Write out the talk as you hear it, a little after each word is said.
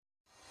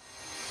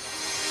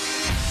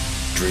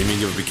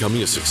Dreaming of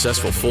becoming a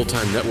successful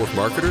full-time network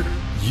marketer?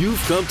 You've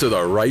come to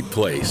the right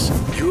place.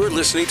 You're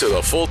listening to the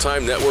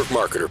Full-Time Network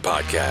Marketer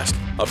Podcast,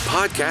 a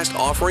podcast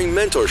offering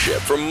mentorship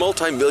from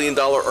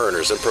multi-million-dollar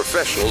earners and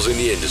professionals in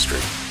the industry.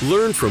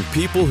 Learn from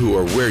people who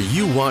are where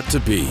you want to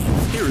be.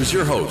 Here is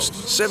your host,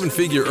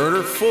 seven-figure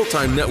earner,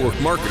 full-time network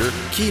marketer,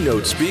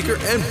 keynote speaker,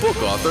 and book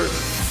author,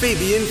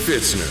 Fabian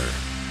Fitzner.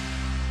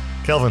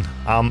 Kelvin,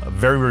 I'm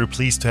very, very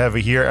pleased to have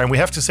you here. And we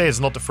have to say it's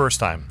not the first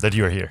time that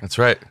you're here. That's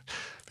right.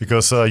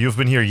 Because you've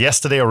been here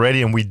yesterday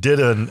already, and we did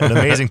an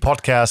amazing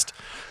podcast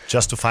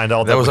just to find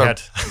out that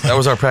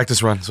was our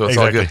practice run, so it's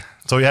exactly. all good.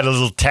 So we had a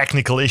little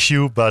technical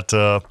issue, but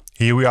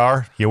here we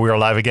are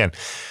live again.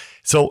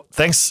 So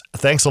thanks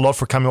a lot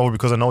for coming over,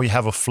 because I know you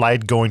have a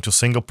flight going to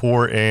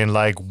Singapore in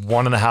like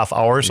 1.5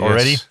 hours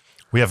already.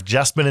 We have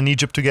just been in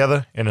Egypt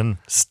together in a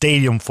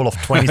stadium full of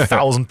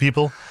 20,000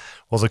 people.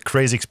 It was a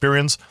crazy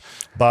experience,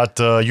 but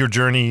your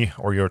journey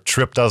or your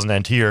trip doesn't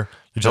end here.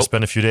 You just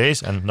spend a few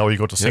days, and now you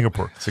go to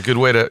Singapore. It's a good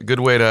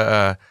way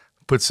to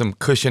put some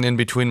cushion in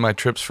between my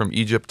trips from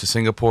Egypt to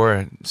Singapore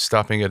and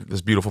stopping at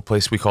this beautiful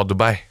place we call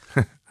Dubai.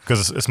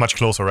 Because it's much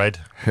closer, right?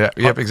 Yeah,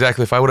 yep,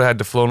 exactly. If I would have had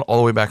to flown all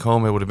the way back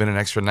home, it would have been an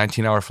extra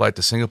 19-hour flight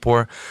to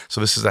Singapore.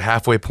 So this is a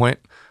halfway point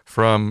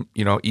from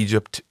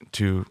Egypt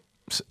to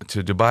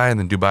Dubai, and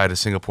then Dubai to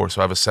Singapore.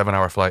 So I have a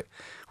 7-hour flight,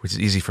 which is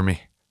easy for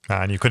me.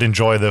 And you could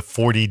enjoy the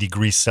 40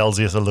 degrees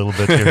Celsius a little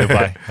bit here in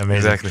Dubai. Amazing.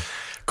 Exactly.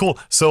 Cool.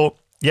 So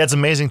yeah, it's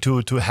amazing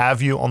to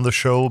have you on the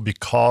show,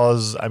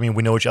 because I mean,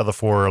 we know each other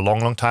for a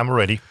long, long time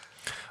already.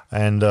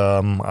 And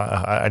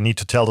I need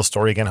to tell the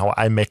story again how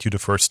I met you the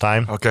first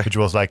time, which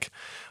was like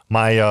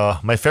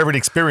my favorite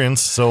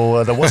experience.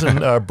 So that was in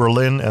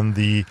Berlin, and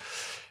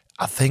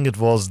I think it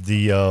was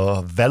the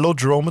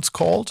Velodrome. It's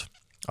called.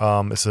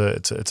 It's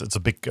a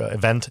big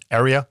event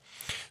area.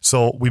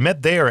 So we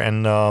met there,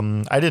 and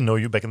I didn't know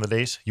you back in the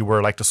days. You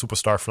were like the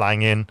superstar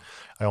flying in.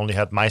 I only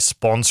had my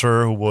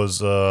sponsor who was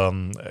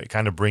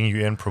kind of bringing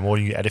you in,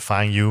 promoting you,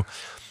 edifying you.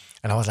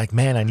 And I was like,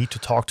 man, I need to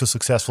talk to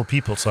successful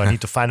people. So I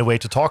need to find a way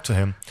to talk to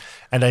him.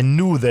 And I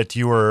knew that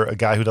you were a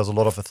guy who does a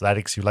lot of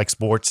athletics. You like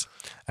sports.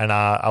 And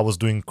I was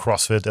doing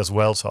CrossFit as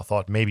well. So I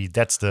thought maybe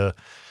that's the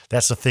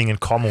thing in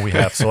common we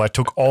have. So I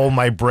took all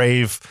my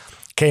brave,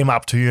 came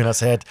up to you, and I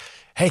said,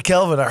 hey,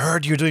 Kelvin, I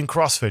heard you're doing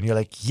CrossFit. And you're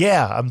like,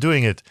 yeah, I'm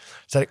doing it.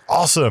 It's like,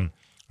 awesome.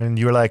 And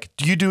you were like,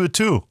 do you do it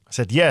too? I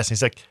said, yes. And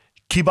he's like,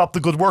 keep up the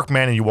good work,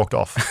 man. And you walked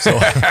off. So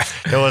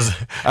it was.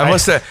 I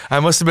must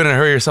have been in a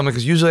hurry or something,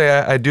 because usually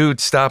I do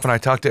stop and I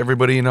talk to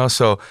everybody,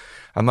 So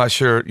I'm not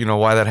sure,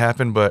 why that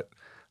happened, but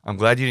I'm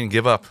glad you didn't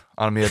give up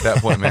on me at that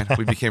point, man.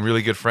 We became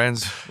really good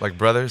friends, like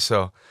brothers.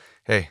 So,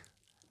 hey.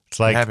 It's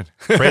like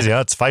crazy,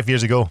 huh? It's 5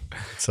 years ago.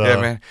 Yeah,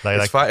 man.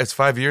 It's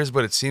 5 years,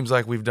 but it seems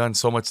like we've done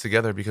so much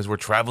together, because we're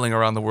traveling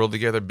around the world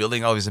together,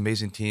 building all these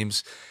amazing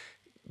teams,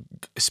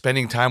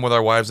 spending time with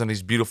our wives on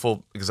these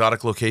beautiful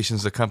exotic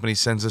locations the company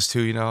sends us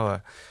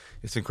to.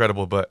 It's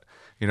incredible. But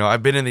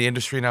I've been in the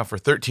industry now for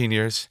 13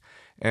 years,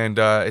 and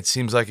it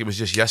seems like it was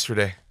just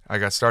yesterday I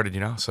got started.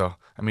 So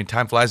I mean,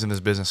 time flies in this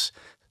business.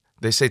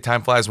 They say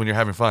time flies when you're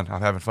having fun.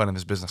 I'm having fun in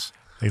this business.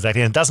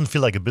 Exactly. And it doesn't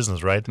feel like a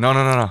business, right?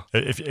 No.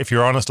 If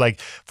you're honest, like,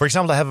 for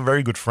example, I have a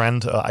very good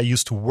friend I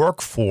used to work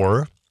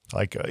for,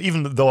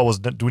 even though I was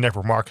doing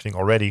network marketing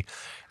already,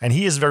 and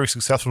he is very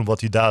successful in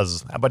what he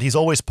does, but he's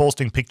always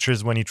posting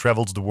pictures when he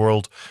travels the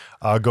world,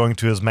 going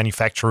to his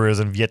manufacturers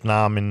in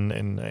Vietnam,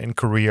 in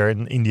Korea,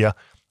 in India,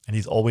 and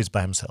he's always by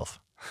himself.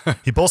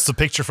 He posts a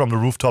picture from the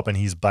rooftop, and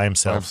he's by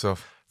himself.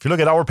 If you look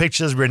at our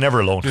pictures, we're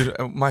never alone. Dude,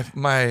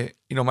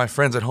 my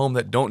friends at home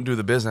that don't do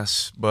the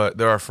business, but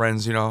there are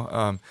friends,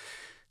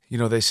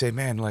 they say,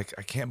 man, like,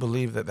 I can't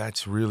believe that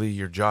that's really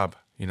your job,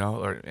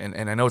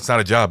 and I know it's not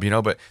a job,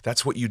 but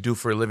that's what you do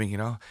for a living,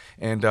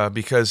 and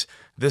because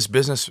this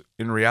business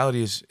in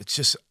reality it's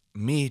just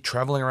me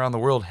traveling around the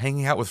world,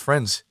 hanging out with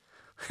friends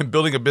and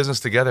building a business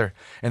together,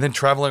 and then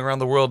traveling around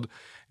the world,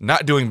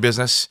 not doing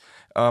business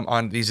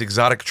on these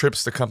exotic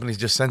trips the company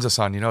just sends us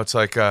on. It's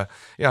like,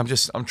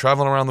 I'm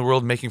traveling around the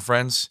world making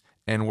friends,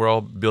 and we're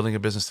all building a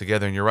business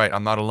together. And you're right,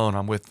 I'm not alone.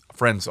 I'm with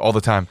friends all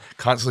the time,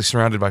 constantly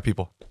surrounded by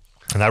people.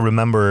 And I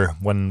remember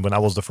when I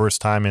was the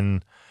first time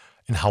in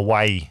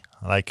Hawaii,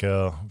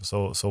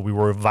 so we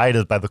were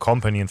invited by the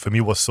company, and for me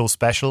it was so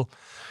special.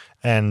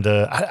 And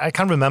I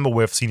can't remember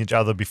where I've seen each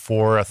other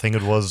before. I think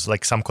it was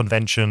like some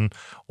convention,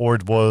 or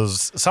it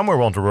was somewhere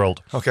around the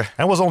world. Okay.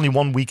 And it was only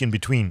 1 week in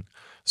between.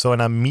 So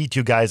when I meet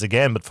you guys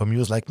again, but for me it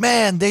was like,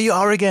 man, there you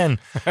are again.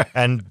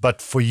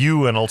 But for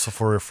you, and also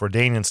for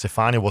Danny and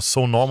Stefani, it was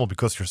so normal,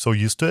 because you're so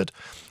used to it.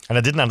 And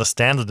I didn't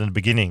understand it in the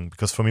beginning,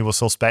 because for me it was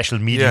so special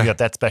meeting you at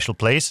that special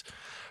place.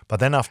 But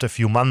then after a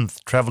few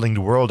months traveling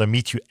the world, I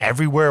meet you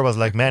everywhere. I was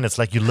like, man, it's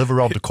like you live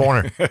around the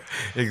corner.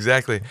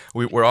 Exactly.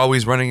 We're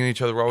always running into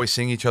each other. We're always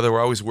seeing each other.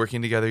 We're always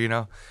working together,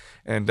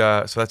 And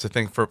so that's the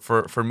thing.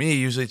 For me,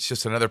 usually it's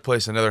just another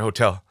place, another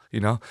hotel,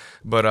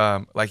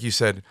 But like you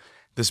said,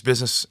 this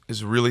business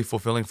is really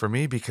fulfilling for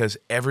me, because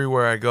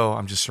everywhere I go,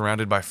 I'm just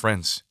surrounded by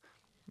friends.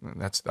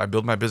 I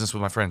build my business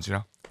with my friends,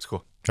 It's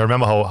cool. I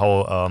remember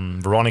how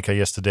Veronica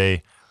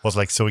yesterday was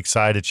like so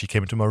excited. She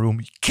came into my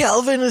room.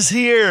 Kelvin is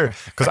here,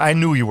 because I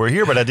knew you were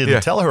here, but I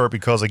didn't tell her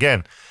because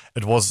again,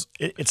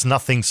 it's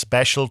nothing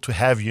special to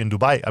have you in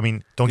Dubai. I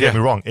mean, don't get me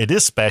wrong, it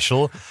is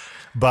special,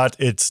 but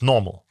it's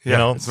normal. You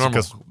know, it's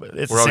normal. Because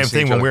it's the same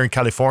thing when we're in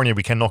California.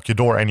 We can knock your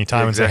door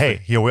anytime and say,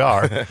 "Hey, here we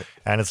are,"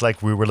 and it's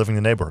like we were living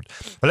in the neighborhood.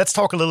 But let's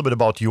talk a little bit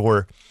about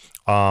your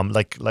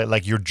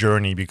like your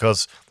journey,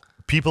 because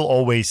people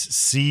always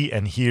see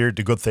and hear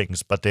the good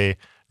things, but they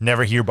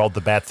never hear about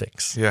the bad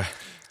things. Yeah.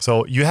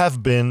 So you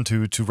have been,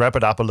 to wrap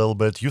it up a little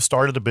bit, you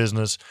started a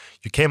business,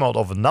 you came out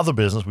of another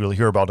business we'll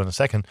hear about in a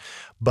second,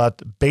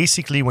 but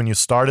basically when you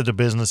started a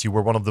business, you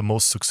were one of the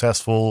most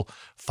successful,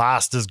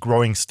 fastest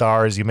growing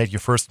stars. You made your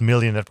first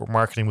million network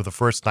marketing with the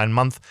first 9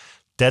 months.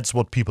 That's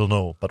what people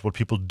know. But what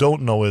people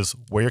don't know is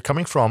where you're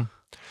coming from,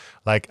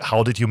 like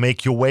how did you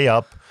make your way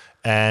up,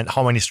 and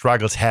how many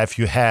struggles have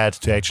you had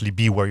to actually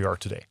be where you are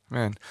today?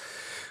 Man.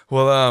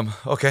 Well,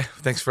 okay.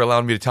 Thanks for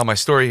allowing me to tell my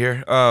story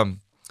here.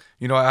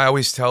 You know, I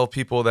always tell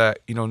people that,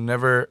 you know,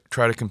 never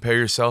try to compare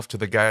yourself to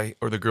the guy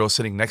or the girl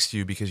sitting next to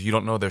you, because you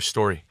don't know their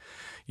story.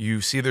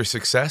 You see their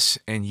success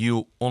and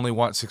you only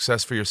want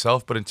success for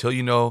yourself, but until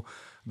you know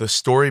the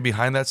story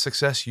behind that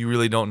success, you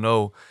really don't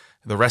know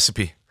the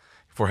recipe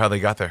for how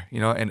they got there, you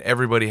know, and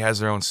everybody has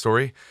their own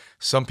story.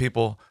 Some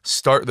people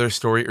start their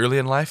story early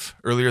in life,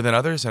 earlier than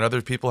others, and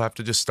other people have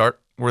to just start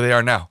where they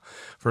are now.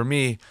 For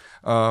me,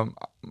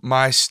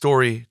 my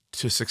story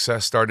to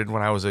success started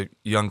when I was a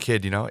young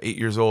kid, you know, 8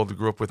 years old. I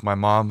grew up with my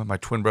mom, my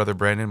twin brother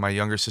Brandon, my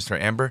younger sister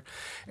Amber,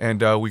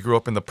 and we grew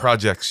up in the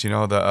projects. You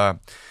know,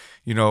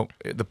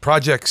 the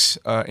projects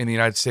in the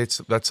United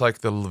States. That's like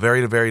the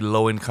very, very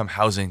low income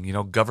housing. You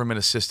know, government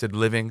assisted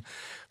living.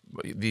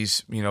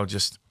 These, you know,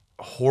 just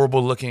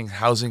horrible looking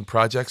housing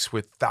projects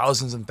with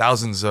thousands and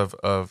thousands of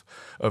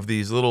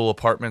these little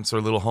apartments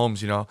or little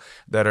homes, you know,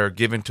 that are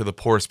given to the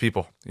poorest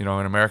people, you know,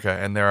 in America.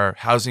 And there are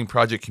housing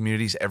project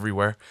communities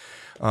everywhere.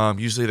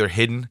 Usually they're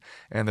hidden,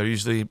 and they're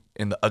usually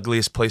in the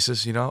ugliest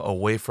places, you know,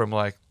 away from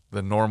like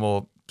the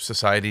normal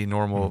society, you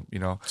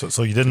know.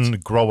 So you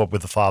didn't grow up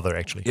with a father,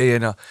 actually? Yeah,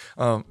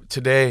 no.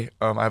 Today,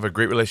 I have a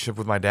great relationship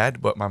with my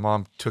dad, but my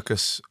mom took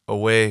us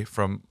away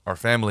from our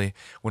family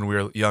when we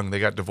were young.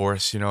 They got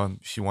divorced, you know, and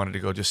she wanted to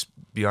go just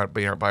be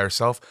by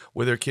herself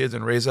with her kids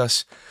and raise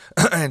us.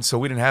 And so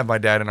we didn't have my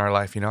dad in our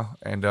life, you know.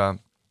 And I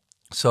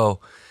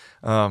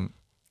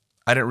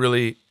didn't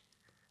really,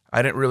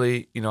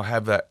 you know,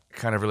 have that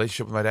kind of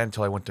relationship with my dad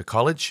until I went to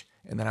college.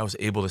 And then I was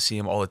able to see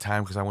him all the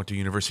time because I went to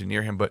university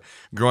near him. But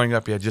growing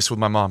up, just with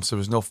my mom.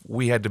 So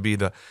we had to be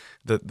the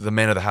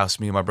man of the house,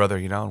 me and my brother,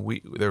 you know,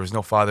 and there was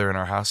no father in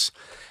our house.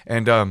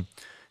 And,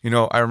 you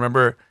know, I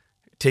remember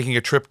taking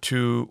a trip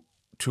to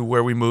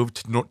where we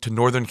moved to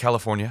Northern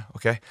California.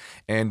 Okay.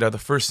 And the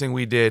first thing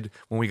we did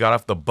when we got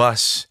off the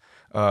bus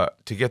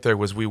to get there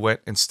was we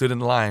went and stood in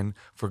line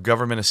for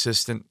government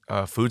assistant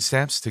food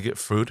stamps to get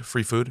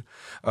free food.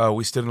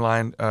 We stood in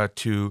line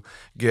to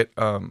get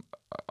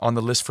on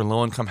the list for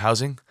low-income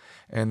housing,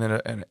 and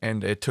then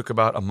and it took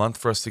about a month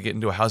for us to get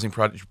into a housing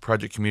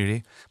project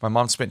community. My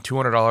mom spent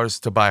 $200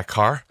 to buy a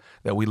car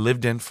that we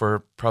lived in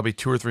for probably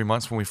 2 or 3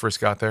 months when we first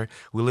got there.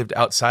 We lived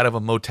outside of a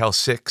Motel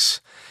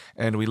 6,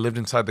 and we lived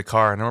inside the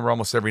car. And I remember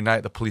almost every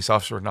night the police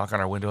officer would knock on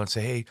our window and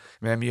say, "Hey,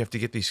 ma'am, you have to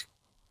get these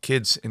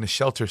kids in a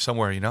shelter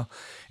somewhere, you know?"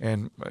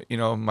 And, you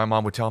know, my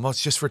mom would tell them, "Oh,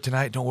 it's just for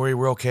tonight. Don't worry,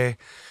 we're okay."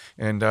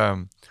 And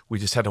we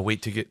just had to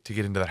wait to get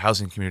into that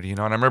housing community, you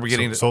know. And I remember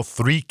getting so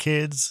 3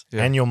 kids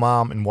and your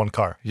mom in one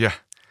car. Yeah,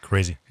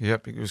 crazy.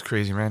 Yep, it was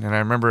crazy, man. And I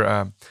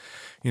remember,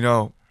 you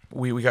know,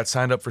 we got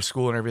signed up for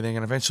school and everything,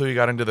 and eventually we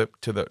got into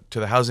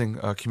the housing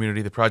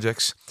community, the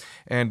projects,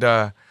 and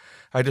I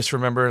just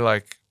remember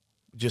like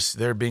just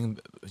there being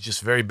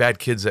just very bad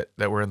kids that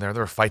were in there.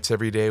 There were fights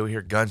every day. We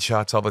hear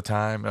gunshots all the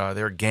time.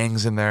 There were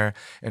gangs in there,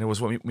 and it was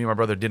what me and my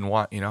brother didn't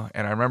want, you know.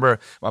 And I remember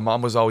my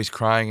mom was always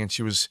crying, and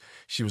she was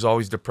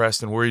always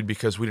depressed and worried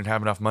because we didn't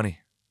have enough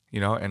money,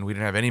 you know, and we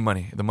didn't have any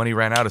money. The money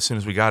ran out as soon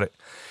as we got it.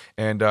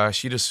 And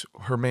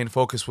her main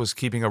focus was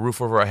keeping a roof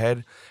over our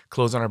head,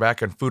 clothes on our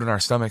back, and food in our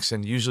stomachs.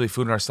 And usually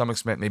food in our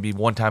stomachs meant maybe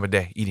one time a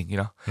day eating, you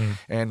know.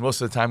 And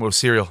most of the time it was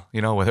cereal,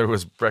 you know, whether it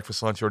was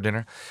breakfast, lunch, or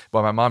dinner.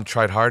 But my mom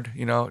tried hard,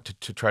 you know,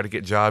 to try to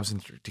get jobs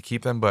and to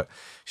keep them. But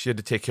she had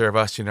to take care of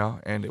us, you know,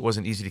 and it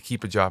wasn't easy to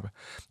keep a job.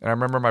 And I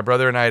remember my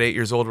brother and I at 8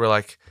 years old were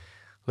like,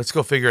 let's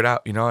go figure it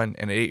out, you know. And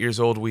at 8 years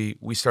old, we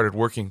started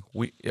working.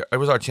 It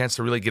was our chance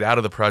to really get out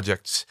of the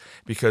projects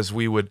because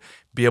we would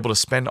be able to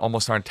spend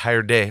almost our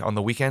entire day on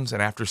the weekends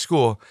and after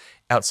school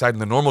outside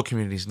in the normal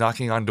communities,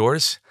 knocking on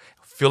doors,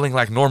 feeling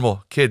like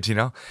normal kids, you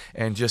know.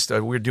 And just we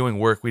were doing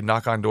work. We'd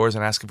knock on doors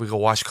and ask if we could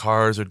wash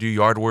cars or do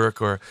yard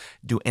work or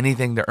do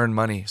anything to earn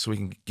money so we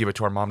can give it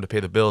to our mom to pay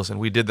the bills. And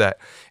we did that.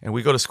 And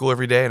we go to school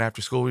every day, and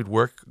after school we'd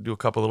work, do a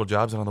couple little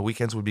jobs, and on the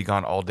weekends we'd be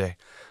gone all day.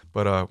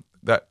 But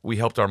that we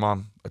helped our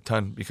mom a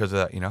ton because of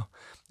that, you know.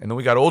 And then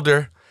we got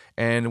older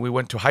and we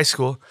went to high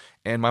school,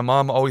 and my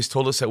mom always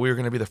told us that we were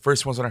going to be the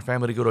first ones in our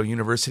family to go to a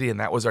university, and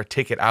that was our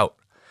ticket out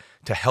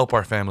to help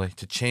our family,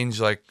 to change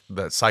like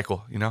that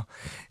cycle, you know.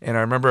 And I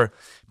remember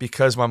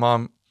because my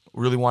mom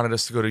really wanted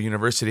us to go to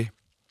university,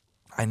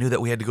 I knew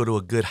that we had to go to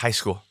a good high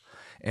school.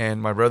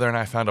 And my brother and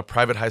I found a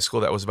private high school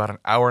that was about an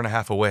hour and a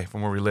half away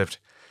from where we lived.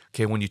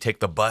 Okay, when you take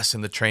the bus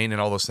and the train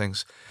and all those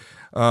things.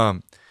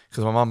 Because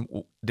my mom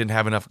didn't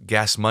have enough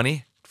gas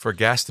money for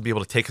gas to be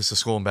able to take us to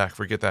school and back.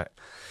 Forget that.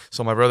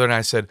 So my brother and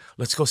I said,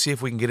 let's go see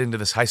if we can get into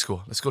this high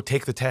school. Let's go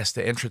take the test,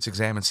 the entrance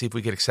exam, and see if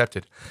we get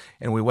accepted.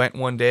 And we went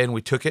one day and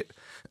we took it.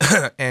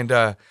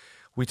 And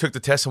we took the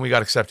test and we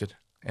got accepted.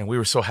 And we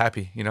were so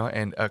happy, you know.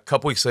 And a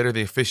couple weeks later,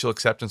 the official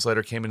acceptance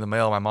letter came in the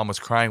mail. My mom was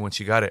crying when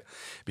she got it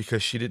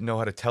because she didn't know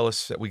how to tell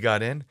us that we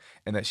got in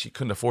and that she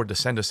couldn't afford to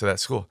send us to that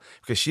school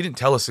because she didn't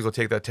tell us to go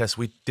take that test.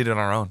 We did it on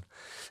our own.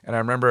 And I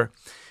remember,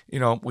 you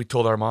know, we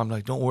told our mom,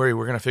 like, don't worry,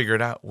 we're going to figure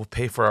it out. We'll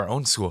pay for our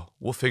own school.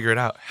 We'll figure it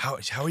out. How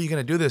are you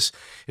going to do this?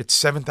 It's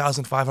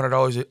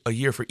 $7,500 a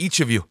year for each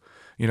of you.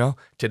 You know,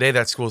 today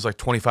that school is like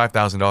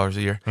 $25,000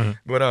 a year.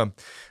 Mm-hmm.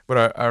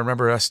 But I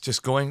remember us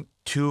just going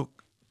to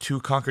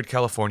Concord,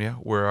 California,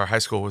 where our high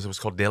school was. It was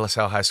called De La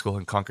Salle High School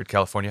in Concord,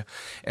 California.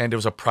 And it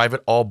was a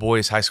private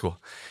all-boys high school.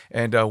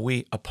 And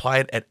we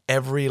applied at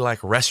every like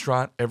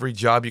restaurant, every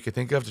job you could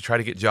think of to try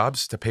to get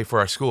jobs to pay for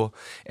our school.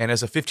 And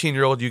as a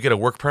 15-year-old, you get a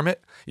work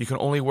permit. You can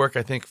only work,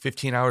 I think,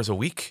 15 hours a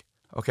week,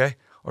 okay?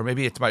 Or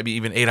maybe it might be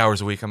even 8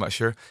 hours a week. I'm not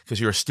sure because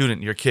you're a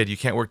student, you're a kid. You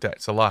can't work that.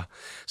 It's a law.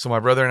 So my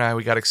brother and I,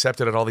 we got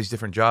accepted at all these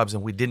different jobs,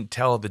 and we didn't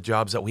tell the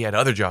jobs that we had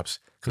other jobs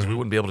because we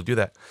wouldn't be able to do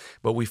that.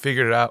 But we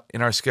figured it out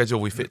in our schedule.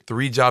 We fit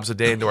 3 jobs a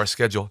day into our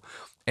schedule.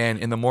 And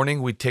in the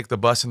morning, we'd take the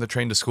bus and the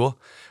train to school,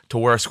 to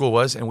where our school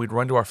was, and we'd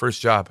run to our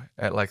first job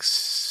at like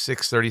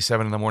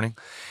 6:37 in the morning.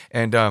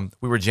 And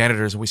we were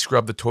janitors, and we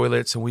scrubbed the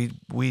toilets, and we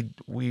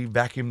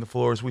vacuumed the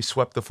floors, we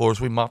swept the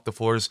floors, we mopped the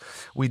floors,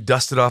 we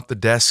dusted off the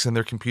desks and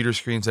their computer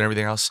screens and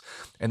everything else.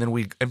 And then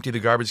we'd empty the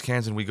garbage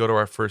cans, and we go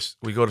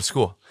to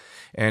school.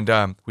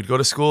 And we'd go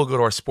to school, go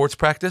to our sports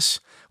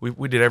practice.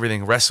 We did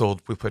everything,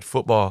 wrestled, we played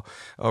football,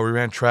 we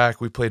ran track,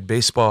 we played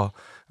baseball.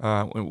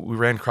 We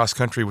ran cross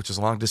country, which is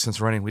long distance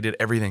running. We did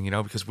everything, you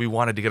know, because we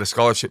wanted to get a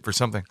scholarship for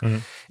something. Mm-hmm.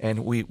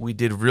 And we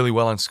did really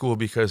well in school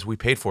because we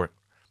paid for it.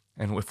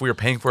 And if we were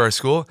paying for our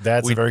school,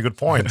 that's a very good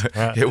point.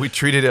 Yeah, we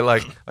treated it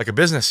like a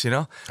business, you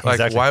know, like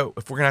exactly. Why,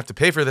 if we're gonna have to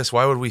pay for this,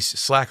 why would we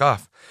slack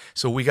off?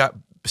 So we got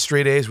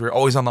straight A's. We were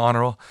always on the honor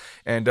roll.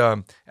 And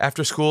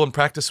after school and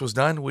practice was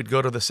done, we'd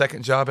go to the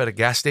second job at a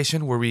gas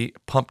station where we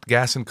pumped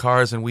gas in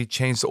cars and we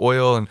changed the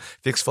oil and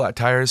fixed flat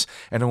tires.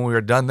 And when we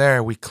were done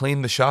there, we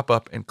cleaned the shop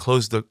up and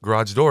closed the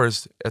garage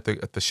doors at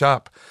the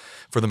shop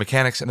for the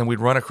mechanics. And then we'd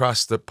run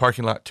across the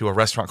parking lot to a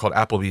restaurant called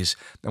Applebee's.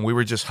 And we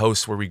were just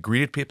hosts where we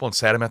greeted people and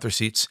sat them at their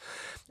seats.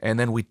 And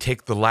then we'd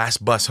take the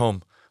last bus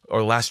home.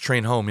 Or last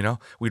train home, you know,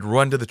 we'd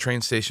run to the train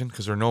station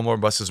because there are no more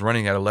buses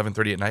running at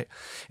 11:30 at night.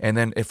 And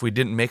then if we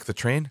didn't make the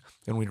train,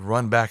 then we'd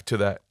run back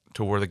to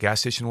where the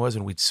gas station was,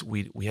 and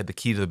we had the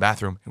key to the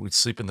bathroom, and we'd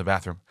sleep in the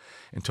bathroom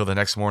until the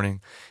next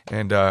morning,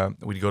 and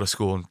we'd go to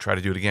school and try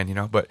to do it again, you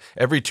know. But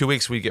every 2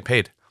 weeks we'd get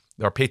paid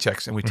our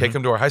paychecks, and we'd take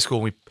them to our high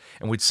school,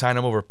 and we'd sign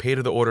them over, pay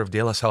to the order of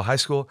De La Salle High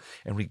School,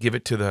 and we'd give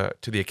it to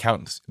the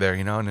accountants there,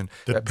 you know. And then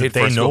that paid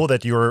for our school.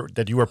 Did they know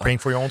that you were paying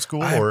for your own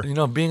school, or you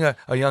know, being a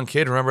young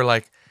kid, remember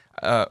like.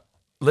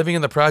 Living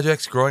in the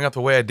projects, growing up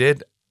the way I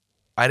did,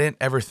 I didn't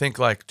ever think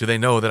like, do they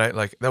know that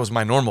that was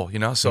my normal, you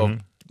know? So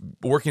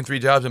working 3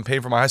 jobs and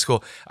paying for my high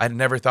school, I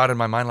never thought in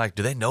my mind, like,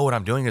 do they know what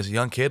I'm doing as a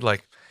young kid?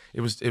 Like it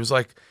was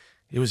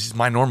just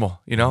my normal,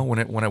 you know, when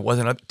it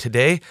wasn't.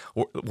 Today,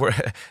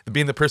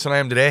 being the person I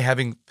am today,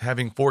 having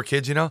 4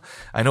 kids, you know,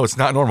 I know it's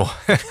not normal.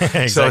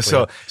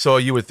 Exactly. So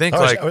you would think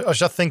I was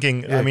just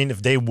thinking, yeah. I mean,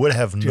 if they would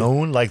have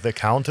known, like the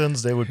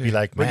accountants, they would be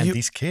like, man,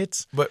 these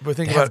kids, but think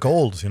they about have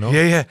goals, you know?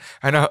 Yeah,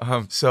 I know.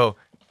 So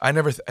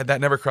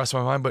that never crossed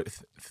my mind, but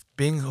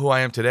being who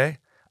I am today,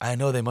 I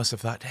know they must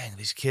have thought, dang,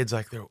 these kids,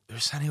 like they're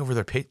signing over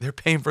they're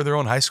paying for their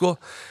own high school.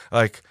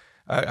 Like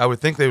I would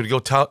think they would go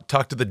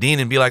talk to the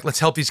dean and be like, let's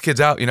help these kids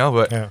out, you know,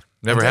 but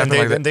never happened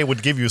like that. And they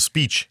would give you a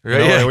speech. You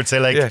know? They would say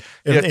like,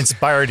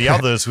 inspire the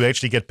others who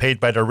actually get paid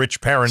by their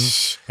rich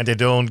parents and they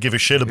don't give a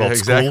shit about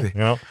school. You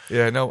know?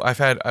 Yeah, no,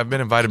 I've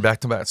been invited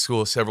back to that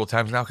school several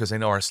times now because they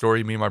know our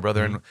story, me and my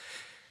brother,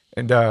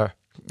 and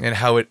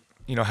how it,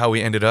 you know, how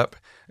we ended up.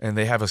 And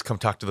they have us come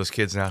talk to those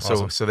kids now.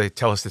 Awesome. So they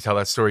tell us to tell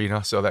that story, you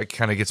know. So that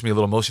kind of gets me a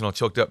little emotional,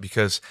 choked up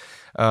because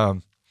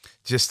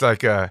just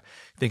like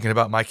thinking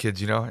about my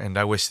kids, you know, and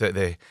I wish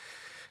they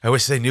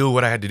knew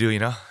what I had to do, you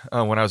know,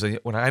 when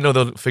I know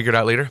they'll figure it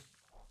out later.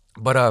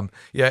 But and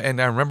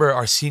I remember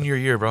our senior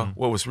year, bro,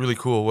 what was really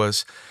cool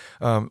was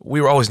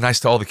we were always nice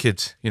to all the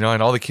kids, you know,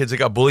 and all the kids that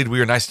got bullied, we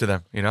were nice to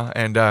them, you know.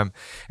 And I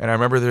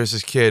remember there was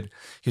this kid,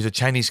 he was a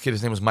Chinese kid,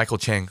 his name was Michael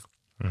Cheng.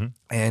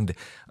 And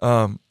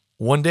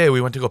one day we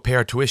went to go pay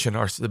our tuition,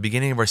 the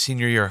beginning of our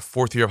senior year, our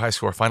 4th year of high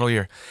school, our final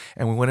year.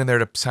 And we went in there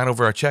to sign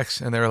over our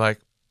checks. And they were like,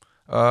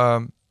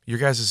 your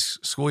guys'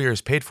 school year is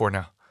paid for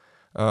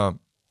now.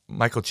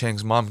 Michael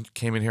Cheng's mom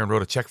came in here and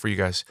wrote a check for you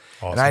guys.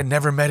 Awesome. And I had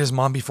never met his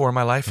mom before in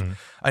my life.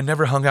 I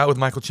never hung out with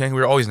Michael Cheng.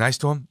 We were always nice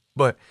to him.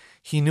 But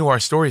he knew our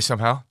story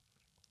somehow.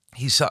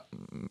 He saw,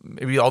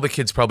 maybe all the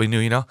kids probably knew,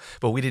 you know,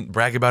 but we didn't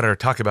brag about it or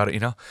talk about it, you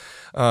know.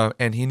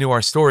 And he knew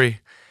our story.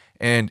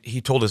 And he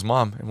told his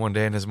mom, and one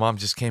day, and his mom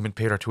just came and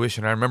paid our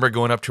tuition. I remember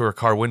going up to her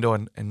car window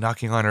and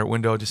knocking on her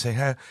window, just saying,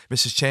 "Hey,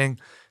 Mrs. Chang,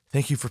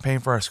 thank you for paying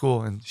for our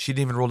school." And she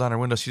didn't even roll down her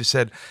window. She just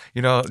said, a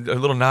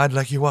little nod,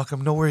 like, "You're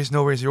welcome. No worries,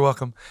 you're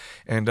welcome."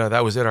 And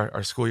that was it.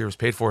 Our school year was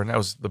paid for, and that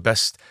was the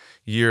best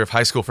year of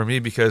high school for me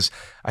because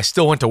I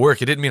still went to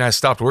work. It didn't mean I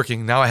stopped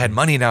working. Now I had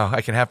money I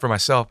can have for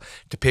myself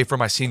to pay for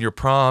my senior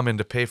prom and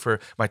to pay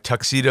for my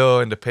tuxedo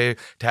and to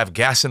have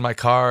gas in my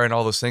car and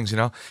all those things,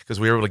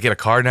 because we were able to get a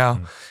car now.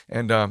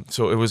 And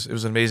so it was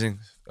an amazing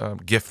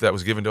gift that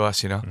was given to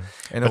us,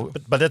 And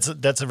but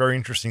that's a very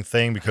interesting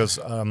thing because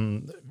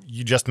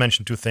you just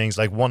mentioned two things.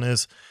 Like one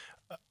is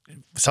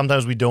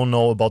sometimes we don't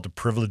know about the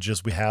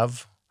privileges we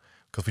have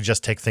because we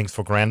just take things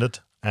for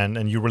granted.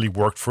 And you really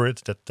worked for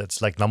it. That's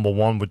like number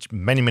one, which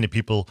many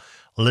people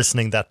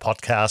listening that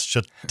podcast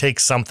should take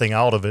something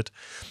out of it.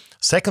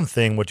 Second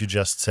thing, what you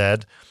just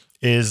said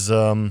is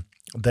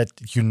that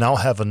you now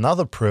have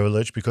another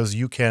privilege because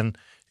you can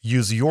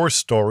use your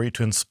story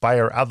to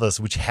inspire others,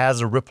 which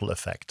has a ripple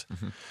effect.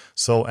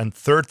 So, and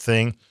third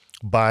thing,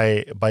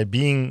 by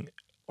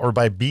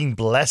being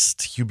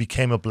blessed, you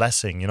became a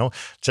blessing.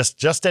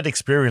 Just that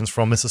experience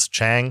from Mrs.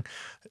 Chang,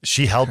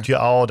 she helped you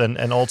out,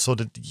 and also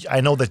that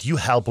I know that you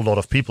help a lot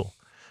of people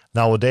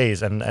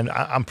nowadays, and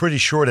I'm pretty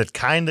sure that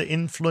kind of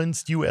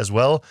influenced you as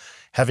well,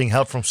 having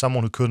help from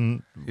someone who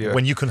couldn't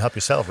when you couldn't help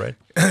yourself, right?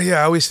 Yeah,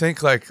 I always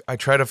think like I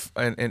try to,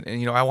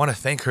 and I want to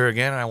thank her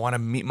again, and I want to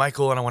meet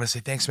Michael, and I want to say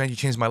thanks, man. You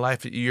changed my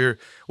life.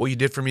 What you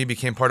did for me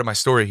became part of my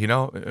story,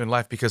 in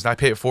life because I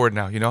pay it forward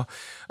now.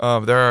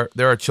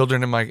 There are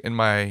children in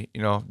my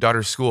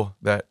daughter's school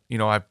that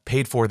I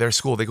paid for their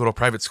school. They go to a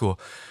private school.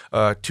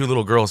 2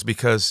 little girls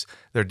because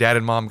their dad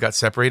and mom got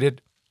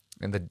separated,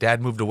 and the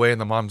dad moved away, and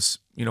the mom's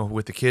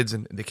with the kids,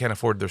 and they can't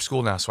afford their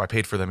school now, so I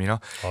paid for them.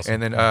 Awesome.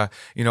 And then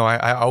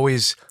I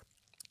always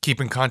keep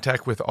in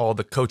contact with all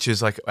the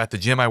coaches, like at the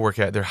gym I work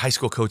at. They're high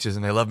school coaches,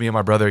 and they love me and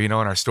my brother, and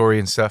our story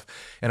and stuff,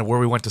 and where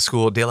we went to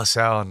school, De La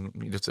Salle,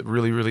 and it's a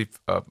really, really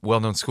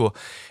well-known school.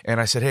 And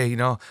I said, hey,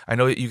 I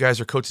know that you guys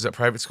are coaches at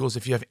private schools.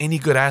 If you have any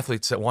good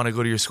athletes that want to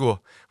go to your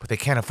school, but they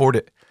can't afford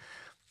it,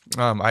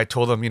 I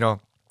told them,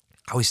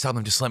 I always tell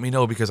them, just let me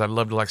know because I'd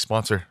love to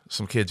sponsor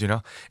some kids,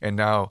 And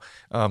now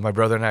my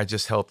brother and I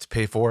just helped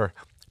pay for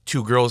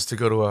 2 girls to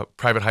go to a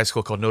private high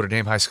school called Notre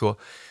Dame High School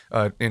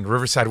in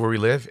Riverside where we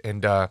live,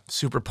 and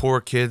super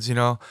poor kids,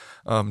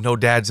 no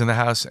dads in the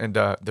house, and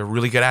they're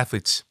really good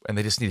athletes, and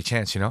they just need a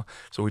chance,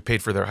 So we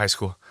paid for their high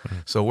school.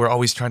 So we're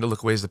always trying to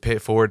look ways to pay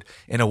it forward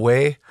in a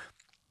way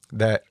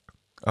that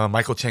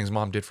Michael Chang's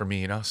mom did for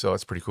me, So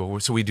it's pretty cool.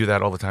 So we do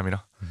that all the time,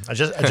 I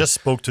just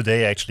spoke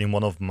today actually in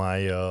one of my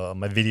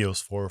my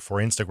videos for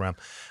Instagram.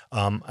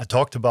 I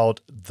talked about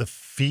the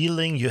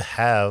feeling you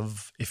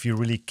have if you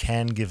really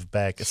can give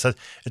back. It's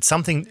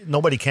something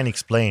nobody can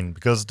explain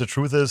because the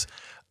truth is,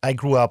 I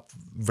grew up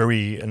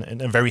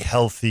in a very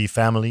healthy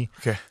family.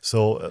 Okay.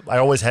 So I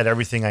always had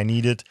everything I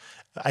needed.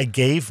 I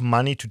gave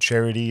money to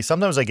charity.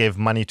 Sometimes I gave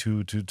money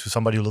to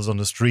somebody who lives on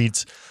the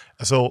streets.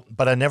 So,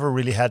 but I never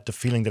really had the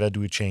feeling that I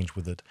do a change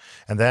with it.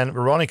 And then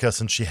Veronica,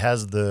 since she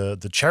has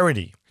the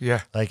charity,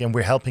 and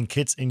we're helping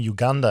kids in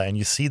Uganda, and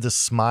you see the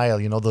smile,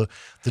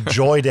 the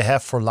joy they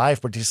have for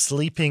life, but they're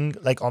sleeping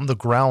on the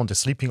ground, they're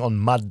sleeping on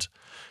mud.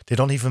 They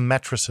don't even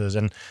mattresses.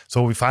 And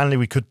so we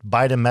could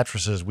buy them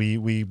mattresses.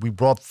 We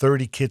brought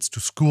 30 kids to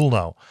school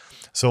now.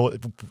 So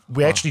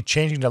we're actually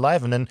changing their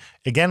life. And then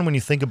again, when you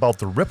think about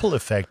the ripple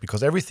effect,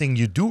 because everything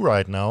you do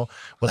right now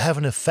will have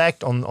an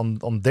effect on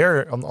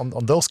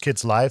those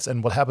kids' lives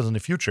and what happens in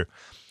the future.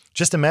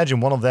 Just imagine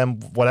one of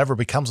them, whatever,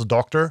 becomes a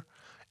doctor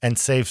and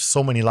saves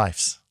so many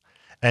lives.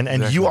 And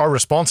exactly. You are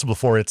responsible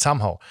for it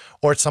somehow.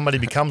 Or somebody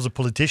becomes a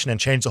politician and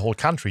changes the whole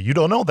country. You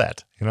don't know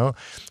that,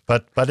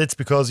 But it's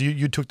because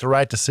you took the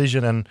right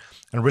decision and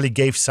really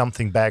gave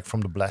something back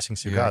from the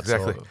blessings you got.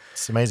 Exactly. So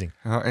it's amazing.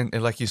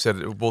 And like you said,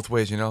 both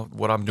ways,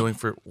 what I'm doing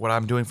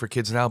for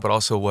kids now, but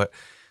also what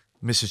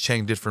Mrs.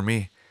 Chang did for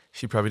me.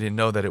 She probably didn't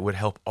know that it would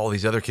help all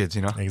these other kids,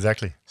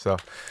 Exactly. So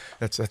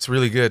that's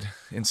really good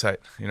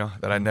insight,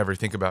 that I never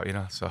think about,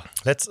 So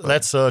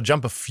let's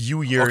jump a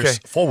few years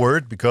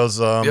forward because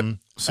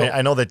So,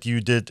 I know that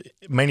you did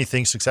many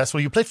things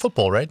successfully. You played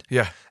football, right?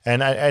 Yeah.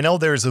 And I know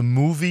there's a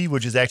movie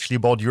which is actually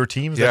about your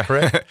team. Is that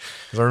correct?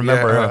 Because I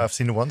remember I've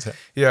seen it once.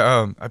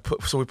 Yeah.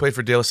 So we played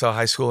for De La Salle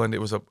High School, and it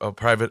was a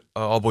private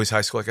all-boys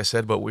high school, like I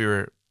said, but we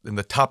were in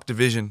the top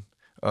division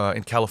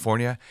in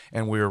California,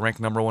 and we were ranked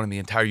number 1 in the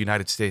entire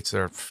United States.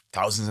 There are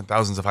thousands and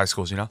thousands of high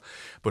schools,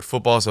 But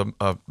football is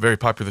a very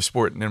popular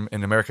sport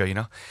in America,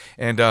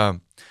 And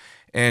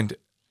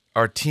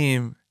our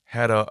team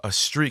had a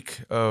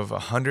streak of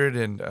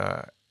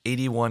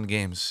 181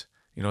 games,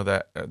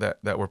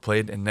 that were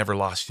played and never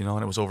lost,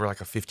 and it was over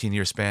like a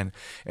 15-year span.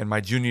 And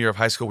my junior year of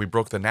high school, we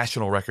broke the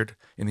national record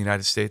in the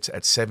United States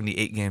at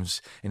 78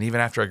 games. And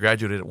even after I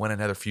graduated, it went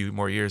another few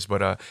more years,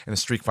 but and the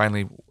streak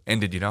finally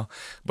ended,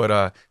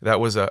 But that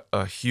was a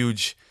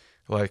huge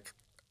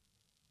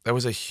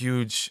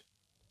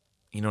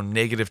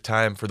negative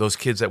time for those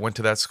kids that went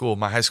to that school,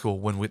 my high school,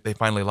 when they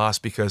finally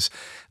lost, because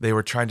they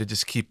were trying to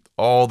just keep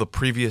all the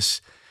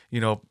previous,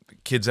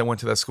 kids that went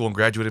to that school and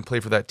graduated and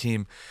played for that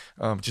team,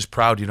 just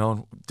proud,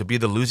 to be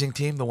the losing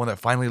team, the one that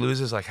finally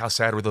loses. Like, how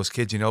sad were those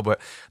kids, But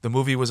the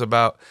movie was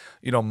about,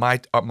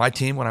 my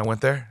team when I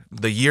went there,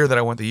 the years that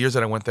I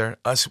went there,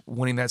 us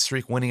winning that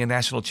streak, winning a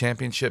national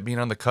championship, being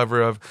on the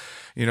cover of,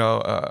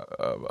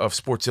 of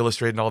Sports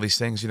Illustrated and all these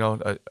things,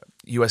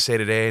 USA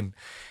Today,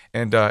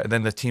 and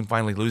then the team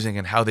finally losing,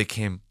 and how they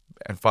came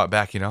and fought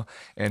back,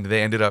 and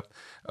they ended up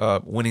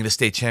winning the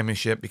state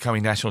championship,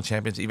 becoming national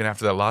champions even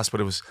after that loss.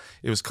 But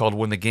it was called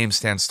When the Game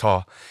Stands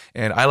Tall.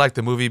 And I like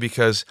the movie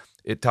because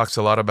it talks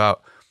a lot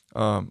about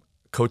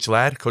Coach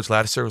Ladd. Coach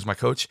Laddiser was my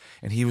coach,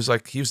 and he was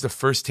the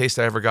first taste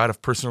I ever got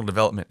of personal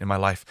development in my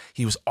life.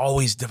 He was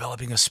always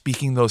developing us,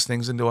 speaking those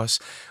things into us,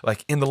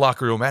 like in the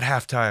locker room, at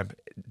halftime,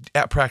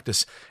 at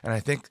practice. And I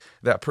think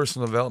that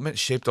personal development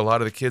shaped a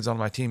lot of the kids on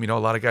my team. A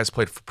lot of guys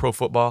played pro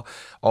football.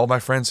 All my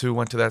friends who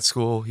went to that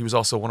school, he was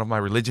also one of my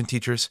religion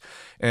teachers.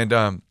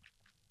 And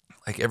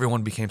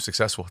everyone became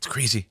successful. It's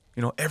crazy.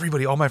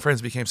 Everybody, all my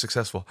friends became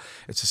successful.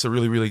 It's just a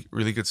really, really,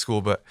 really good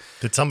school. But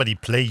did somebody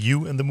play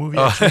you in the movie?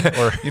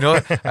 Or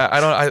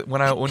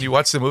when you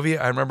watch the movie,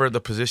 I remember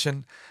the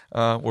position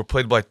were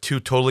played by two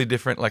totally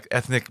different, like,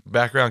 ethnic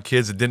background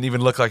kids that didn't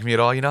even look like me at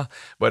all,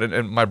 But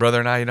and my brother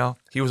and I,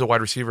 he was a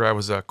wide receiver, I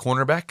was a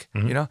cornerback,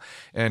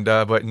 and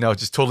but no,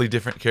 just totally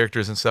different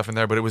characters and stuff in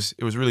there. But it was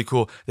really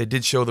cool. They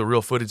did show the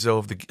real footage though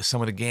of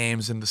some of the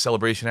games and the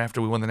celebration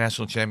after we won the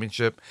national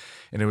championship,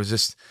 and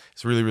it's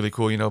really, really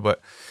cool,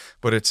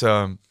 But it's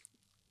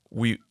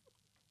we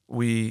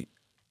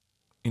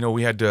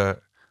had to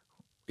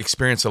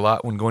experience a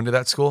lot when going to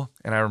that school.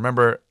 And I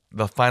remember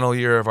the final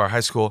year of our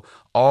high school,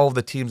 all of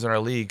the teams in our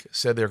league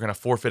said they were going to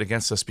forfeit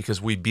against us because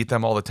we beat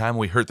them all the time.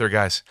 We hurt their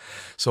guys.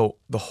 So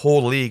the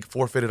whole league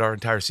forfeited our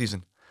entire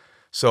season.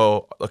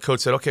 So the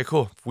coach said, okay,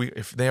 cool.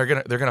 If they're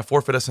gonna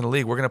forfeit us in the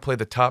league, we're gonna play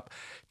the top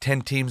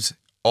 10 teams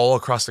all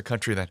across the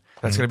country then.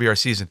 That's going to be our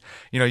season.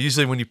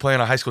 Usually when you play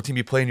on a high school team,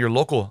 you play in your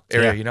local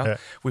area, Yeah.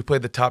 We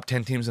played the top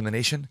 10 teams in the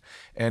nation,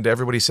 and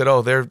everybody said,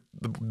 oh, they're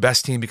the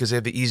best team because they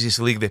have the easiest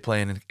league they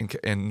play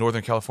in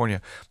Northern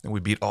California. And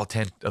we beat all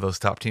 10 of those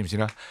top teams,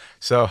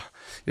 So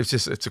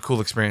it's a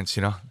cool experience,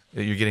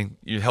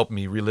 You helped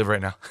me relive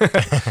right now.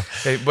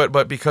 Hey,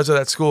 but because of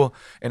that school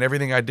and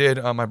everything I did,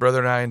 my brother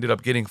and I ended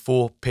up getting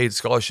full paid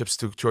scholarships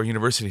to our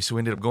university. So we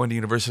ended up going to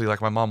university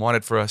like my mom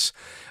wanted for us.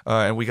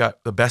 And we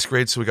got the best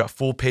grades. So we got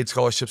full paid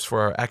scholarships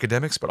for our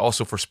academics, but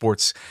also for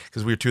sports,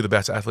 because we were two of the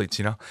best athletes,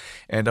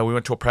 And we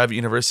went to a private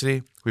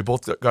university. We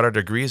both got our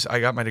degrees. I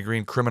got my degree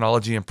in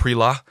criminology and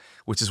pre-law,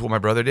 which is what my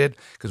brother did,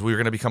 because we were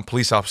going to become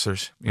police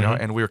officers,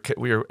 and we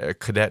were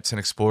cadets and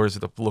explorers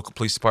at the local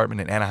police department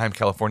in Anaheim,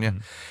 California.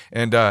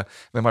 And then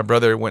my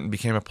brother went and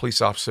became a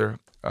police officer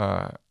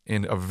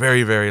in a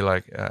very, very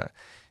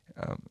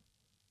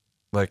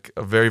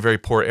a very, very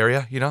poor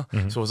area, So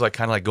it was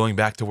kind of like going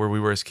back to where we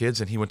were as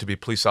kids, and he went to be a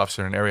police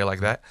officer in an area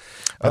like that.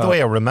 By the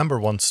way, I remember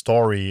one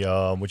story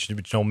which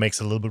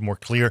makes it a little bit more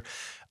clear.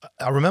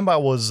 I remember I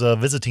was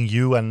visiting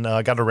you and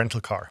got a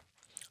rental car.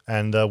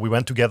 And we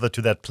went together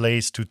to that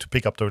place to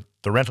pick up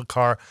the rental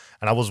car.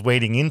 And I was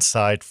waiting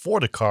inside for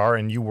the car,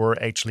 and you were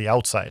actually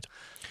outside.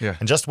 Yeah.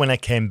 And just when I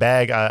came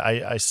back,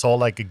 I saw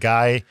like a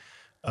guy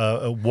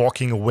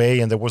walking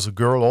away, and there was a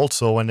girl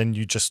also. And then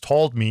you just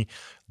told me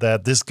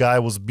that this guy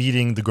was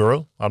beating the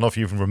girl. I don't know if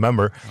you even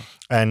remember.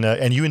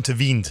 And you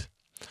intervened,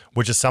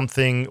 which is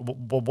something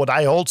what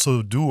I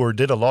also do or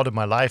did a lot in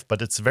my life.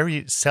 But it's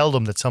very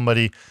seldom that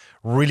somebody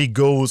really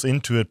goes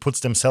into it,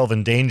 puts themselves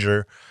in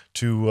danger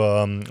to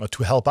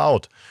help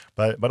out.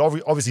 But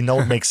obviously now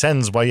it makes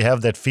sense why you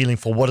have that feeling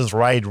for what is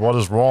right, what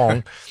is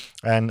wrong.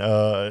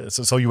 And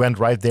so you went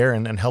right there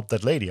and helped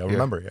that lady. I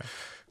remember, yeah.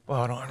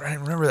 Well, I don't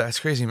remember that. It's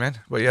crazy, man.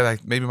 But yeah,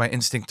 maybe my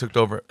instinct took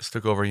over,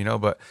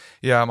 But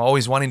yeah, I'm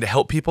always wanting to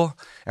help people,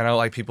 and I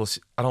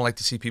don't like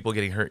to see people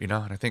getting hurt, And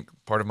I think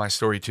part of my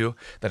story too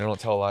that I don't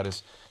tell a lot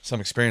is some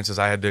experiences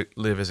I had to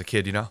live as a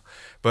kid,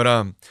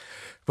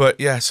 But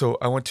yeah, so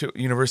I went to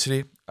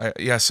university.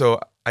 So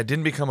I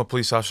didn't become a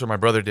police officer. My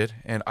brother did,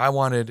 and I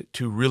wanted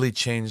to really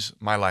change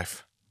my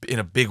life in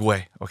a big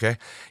way, okay?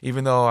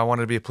 Even though I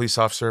wanted to be a police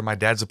officer, my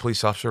dad's a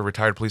police officer, a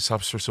retired police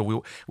officer,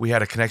 so we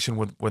had a connection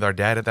with our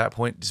dad at that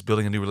point, just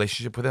building a new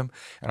relationship with him,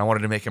 and I wanted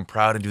to make him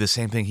proud and do the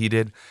same thing he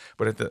did.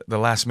 But at the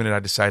last minute, I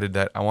decided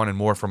that I wanted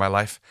more for my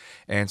life,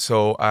 and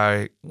so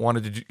I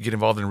wanted to get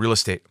involved in real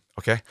estate,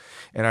 okay?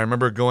 And I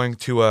remember going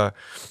to a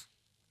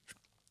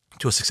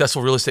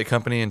successful real estate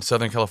company in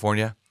Southern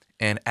California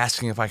and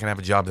asking if I can have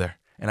a job there.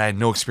 And I had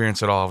no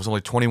experience at all. I was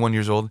only 21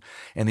 years old,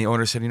 and the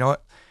owner said, you know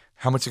what?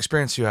 How much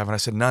experience do you have? And I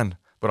said, none,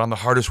 but I'm the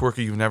hardest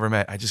worker you've never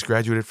met. I just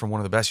graduated from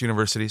one of the best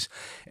universities,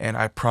 and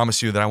I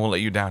promise you that I won't let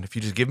you down. If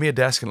you just give me a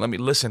desk and let me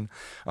listen,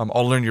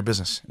 I'll learn your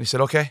business. And he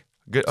said, okay,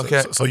 good,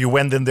 okay. So you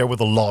went in there with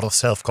a lot of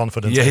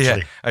self-confidence, yeah,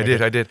 actually.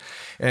 Yeah, I did.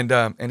 And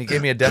he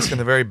gave me a desk in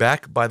the very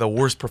back by the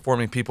worst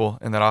performing people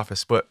in that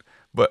office. But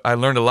But I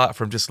learned a lot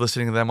from just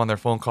listening to them on their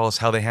phone calls,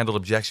 how they handled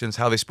objections,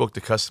 how they spoke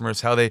to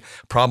customers, how they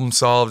problem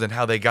solved, and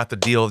how they got the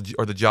deal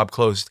or the job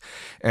closed.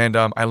 And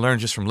I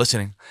learned just from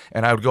listening.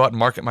 And I would go out and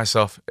market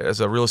myself as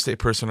a real estate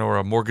person or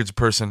a mortgage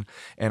person,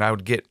 and I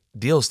would get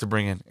deals to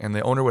bring in. And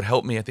the owner would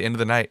help me at the end of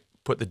the night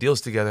put the deals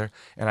together,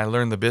 and I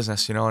learned the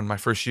business. In my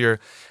first year,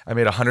 I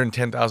made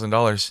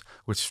 $110,000,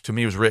 which to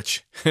me was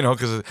rich,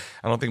 because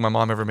I don't think my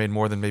mom ever made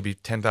more than maybe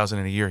 $10,000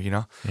 in a year,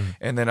 Mm-hmm.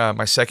 And then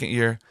my second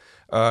year,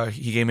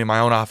 he gave me my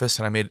own office,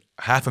 and I made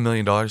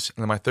 $500,000.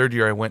 And then my third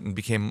year, I went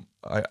and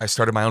I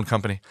started my own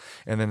company,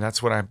 and then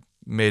that's when I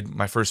made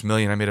my first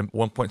million. I made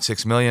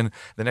 $1.6 million.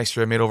 The next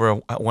year I made over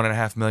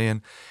 $1.5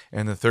 million,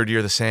 and the third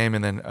year the same.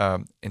 And then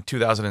in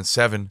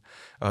 2007,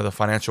 the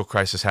financial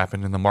crisis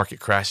happened and the market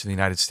crashed in the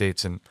United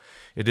States. And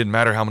it didn't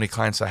matter how many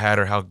clients I had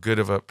or how good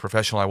of a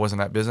professional I was in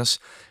that business.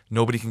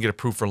 Nobody can get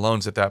approved for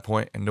loans at that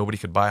point, and nobody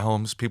could buy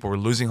homes. People were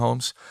losing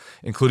homes,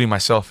 including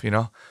myself.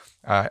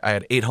 I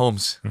had 8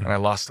 homes, and I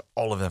lost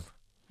all of them.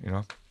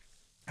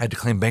 I had to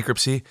claim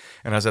bankruptcy,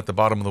 and I was at the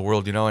bottom of the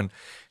world, and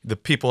the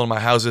people in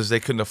my houses, they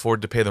couldn't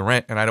afford to pay the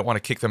rent, and I don't want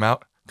to kick them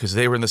out because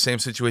they were in the same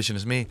situation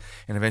as me.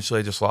 And eventually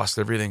I just lost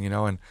everything,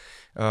 and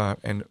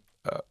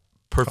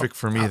perfect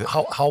for me.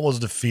 How was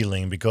the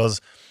feeling?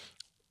 Because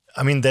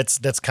I mean,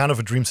 that's kind of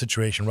a dream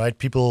situation, right?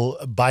 People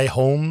buy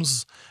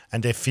homes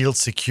and they feel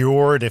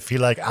secure. They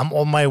feel like I'm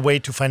on my way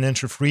to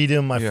financial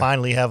freedom. I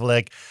finally have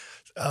like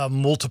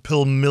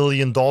multiple $1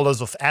 million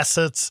of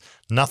assets.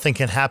 Nothing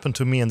can happen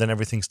to me, and then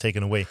everything's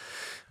taken away.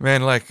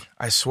 Man,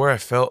 I swear I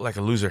felt like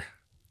a loser,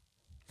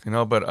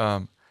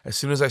 but as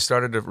soon as I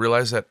started to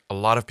realize that a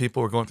lot of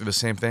people were going through the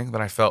same thing,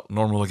 then I felt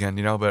normal again,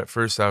 But at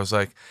first I was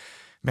like,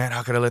 man,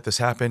 how could I let this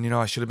happen?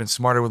 I should have been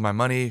smarter with my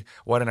money.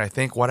 Why didn't I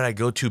think? Why did I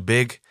go too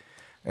big?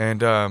 And,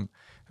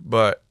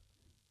 but,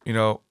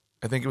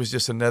 I think it was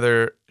just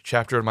another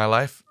chapter in my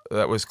life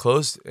that was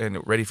closed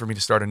and ready for me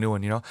to start a new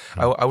one.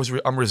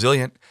 I'm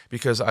resilient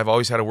because I've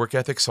always had a work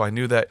ethic. So I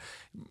knew that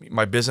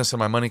my business and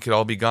my money could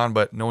all be gone,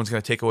 but no one's going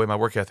to take away my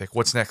work ethic.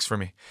 What's next for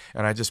me?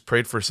 And I just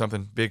prayed for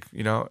something big,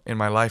 in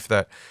my life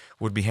that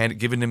would be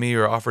given to me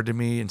or offered to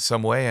me in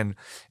some way.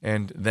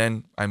 And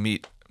then I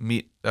meet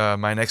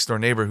my next door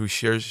neighbor who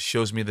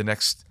shows me the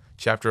next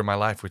chapter of my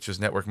life, which is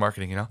network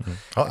marketing.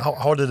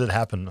 How did it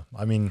happen?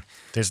 I mean,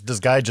 this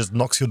guy just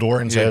knocks your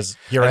door and says,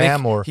 "Here I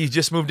am," or he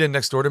just moved in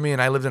next door to me,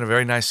 and I lived in a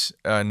very nice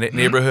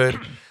neighborhood.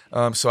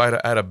 So I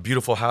had a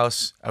beautiful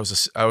house. I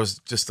was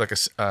just like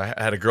I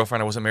had a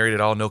girlfriend. I wasn't married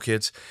at all, no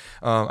kids.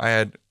 I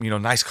had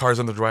nice cars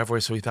on the driveway.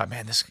 So he thought,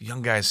 man, this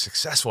young guy is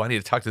successful. I need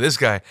to talk to this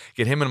guy,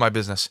 get him in my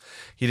business.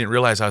 He didn't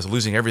realize I was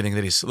losing everything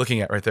that he's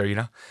looking at right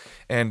there,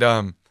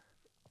 And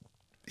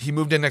he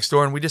moved in next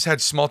door, and we just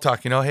had small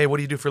talk, hey, what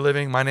do you do for a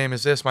living? My name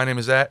is this, my name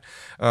is that.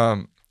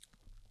 How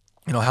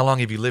long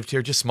have you lived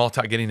here? Just small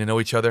talk, getting to know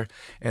each other.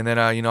 And then,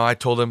 I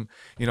told him,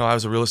 I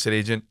was a real estate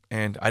agent,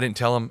 and I didn't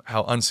tell him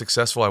how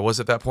unsuccessful I was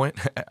at that point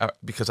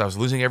because I was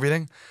losing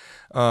everything.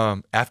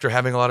 After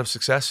having a lot of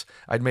success,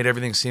 I'd made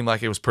everything seem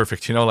like it was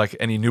perfect, like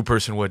any new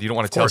person would. You don't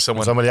want to tell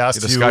someone. Somebody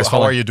asks you,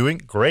 how are you doing?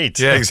 Great.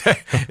 Yeah,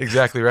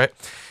 exactly right.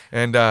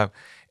 And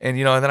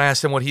then I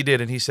asked him what he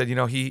did, and he said,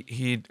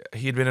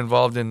 he'd been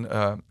involved in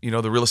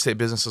the real estate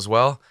business as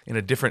well, in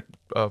a different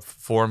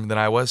form than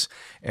I was,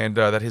 and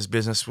that his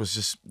business was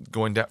just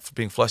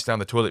being flushed down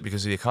the toilet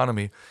because of the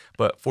economy.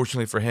 But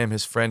fortunately for him,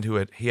 his friend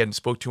who he hadn't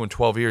spoke to in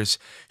 12 years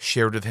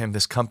shared with him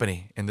this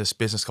company and this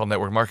business called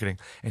network marketing,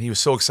 and he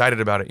was so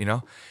excited about it,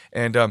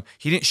 And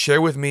he didn't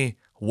share with me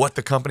what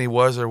the company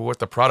was or what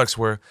the products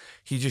were.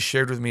 He just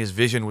shared with me his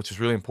vision, which was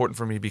really important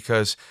for me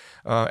because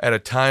at a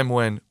time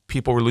when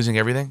people were losing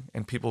everything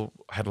and people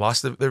had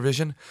lost their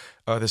vision,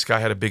 this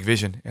guy had a big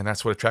vision, and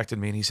that's what attracted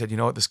me. And he said, you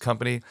know what, this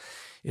company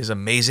is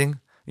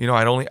amazing.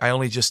 I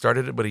only just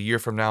started it, but a year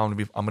from now, I'm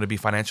going to be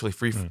financially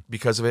free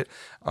because of it.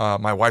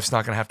 My wife's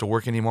not going to have to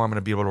work anymore. I'm going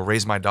to be able to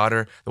raise my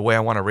daughter the way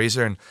I want to raise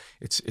her, and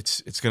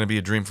it's going to be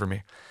a dream for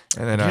me.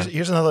 And then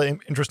here's another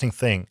interesting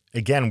thing.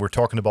 Again, we're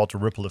talking about the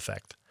ripple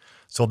effect.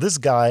 So this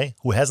guy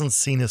who hasn't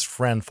seen his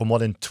friend for more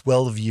than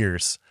 12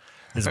 years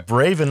is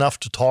brave enough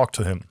to talk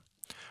to him.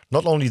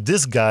 Not only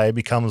this guy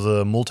becomes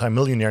a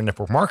multimillionaire in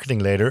network marketing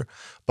later,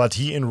 but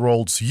he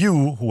enrolls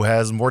you, who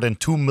has more than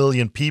 2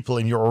 million people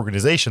in your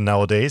organization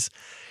nowadays.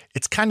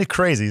 It's kind of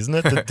crazy, isn't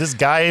it? That this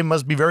guy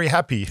must be very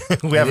happy.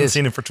 We haven't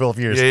seen him for 12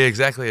 years. Yeah,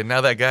 exactly. And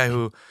now that guy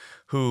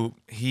who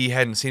he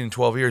hadn't seen in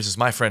 12 years is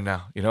my friend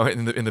now,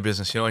 in the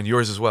business, and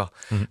yours as well.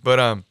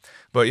 Mm-hmm.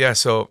 But yeah,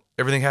 so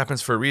everything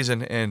happens for a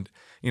reason. And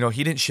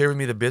he didn't share with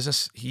me the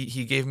business.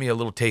 He gave me a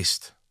little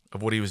taste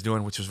of what he was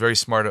doing, which was very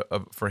smart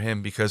for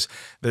him, because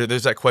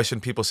there's that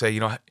question people say, you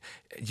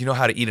know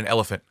how to eat an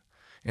elephant?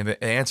 And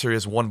the answer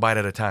is one bite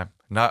at a time,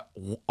 not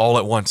all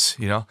at once,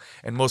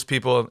 And most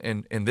people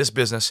in this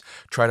business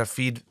try to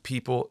feed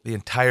people the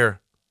entire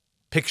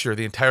picture,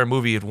 the entire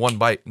movie in one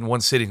bite, in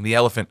one sitting, the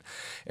elephant.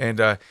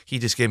 And he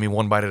just gave me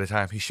one bite at a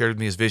time. He shared with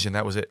me his vision.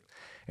 That was it.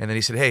 And then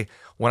he said, hey,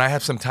 when I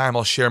have some time,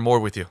 I'll share more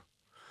with you.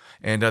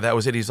 And that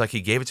was it. He's like,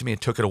 he gave it to me and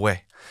took it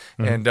away.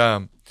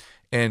 Mm-hmm.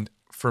 And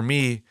for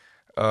me,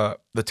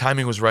 the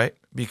timing was right.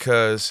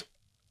 because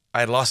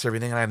I had lost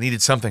everything and I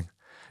needed something,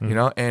 you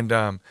know,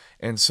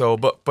 and so,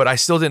 but I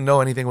still didn't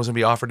know anything was going to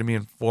be offered to me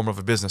in form of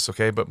a business.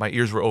 Okay. But my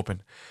ears were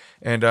open.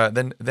 And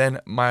then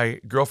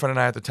my girlfriend and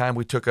I at the time,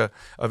 we took a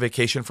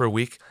vacation for a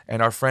week,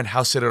 and our friend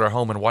house sitted at our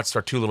home and watched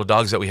our 2 little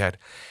dogs that we had.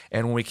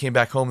 And when we came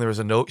back home, there was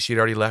a note. She'd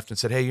already left and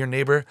said, hey, your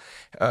neighbor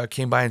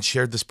came by and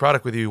shared this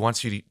product with you. He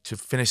wants you to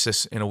finish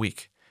this in a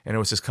week. And it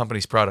was his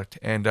company's product.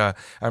 And I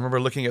remember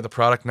looking at the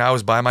product. Now I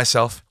was by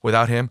myself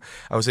without him.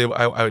 I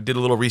did a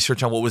little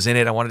research on what was in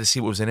it. I wanted to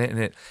see what was in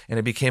it. And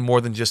it became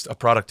more than just a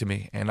product to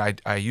me. And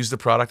I used the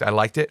product. I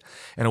liked it.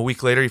 And a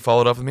week later, he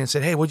followed up with me and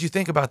said, hey, what'd you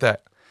think about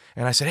that?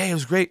 And I said, hey, it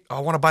was great.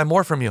 I want to buy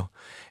more from you.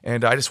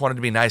 And I just wanted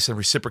to be nice and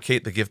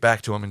reciprocate the gift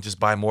back to him and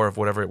just buy more of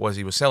whatever it was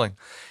he was selling.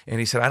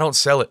 And he said, I don't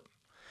sell it.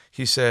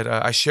 He said,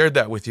 I shared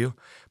that with you,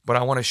 but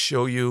I want to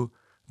show you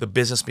the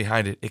business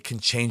behind it. It can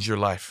change your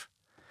life.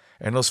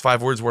 And those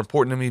 5 words were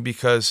important to me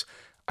because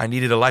I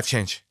needed a life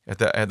change at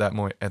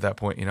that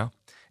point, you know.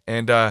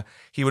 And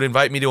he would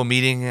invite me to a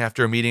meeting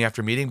after meeting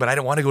after meeting, but I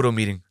didn't want to go to a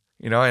meeting,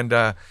 you know. And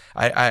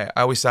I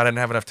always thought I didn't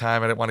have enough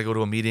time. I didn't want to go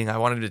to a meeting. I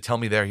wanted him to tell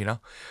me there, you know.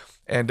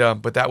 And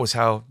but that was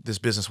how this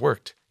business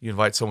worked. You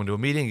invite someone to a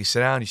meeting, you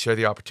sit down, you share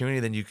the opportunity,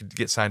 then you could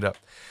get signed up.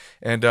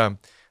 And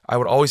I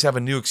would always have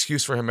a new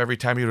excuse for him every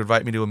time he would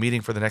invite me to a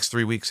meeting for the next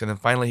 3 weeks. And then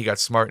finally he got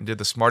smart and did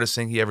the smartest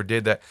thing he ever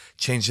did that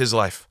changed his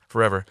life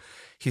forever.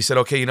 He said,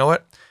 okay, you know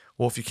what?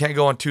 Well, if you can't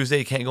go on Tuesday,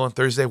 you can't go on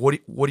Thursday. What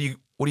are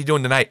you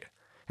doing tonight?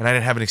 And I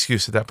didn't have an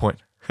excuse at that point.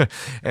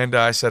 And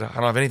I said, I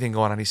don't have anything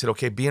going on. He said,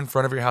 okay, be in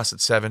front of your house at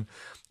 7,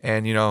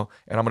 and you know,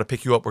 and I'm going to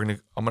pick you up. I'm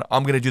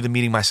going to do the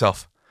meeting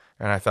myself.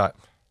 And I thought,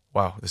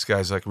 wow, this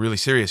guy's like really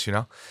serious, you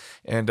know?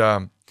 And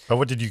but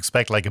what did you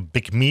expect? Like a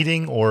big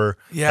meeting or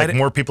like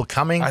more people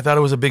coming? I thought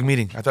it was a big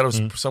meeting. I thought it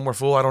was somewhere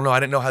full. I don't know. I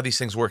didn't know how these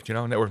things worked, you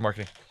know, network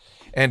marketing.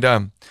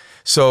 And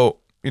so,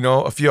 you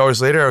know, a few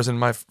hours later, I was in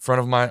front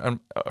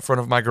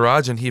of my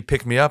garage, and he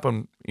picked me up.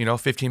 And you know,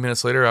 15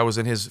 minutes later, I was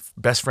in his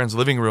best friend's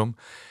living room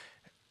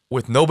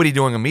with nobody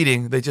doing a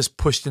meeting. They just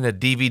pushed in a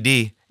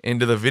DVD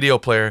into the video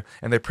player,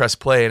 and they pressed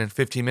play. And in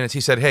 15 minutes,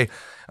 he said, "Hey,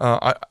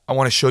 I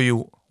want to show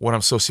you what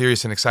I'm so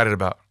serious and excited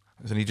about."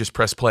 And he just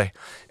pressed play.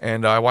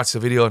 And I watched the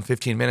video in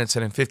 15 minutes,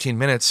 and in 15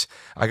 minutes,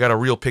 I got a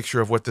real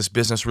picture of what this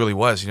business really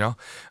was. You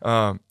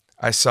know,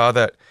 I saw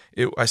that.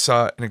 I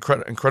saw an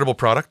incredible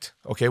product,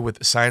 okay,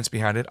 with science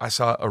behind it. I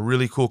saw a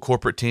really cool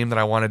corporate team that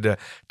I wanted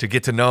to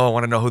get to know. I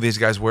want to know who these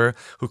guys were,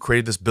 who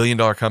created this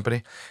billion-dollar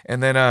company.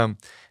 And then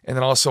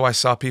also I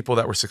saw people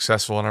that were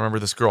successful. And I remember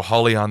this girl,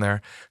 Holly, on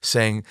there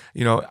saying,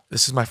 you know,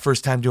 this is my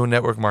first time doing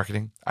network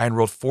marketing. I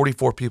enrolled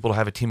 44 people to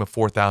have a team of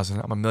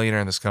 4,000. I'm a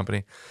millionaire in this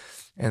company.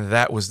 And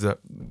that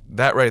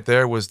right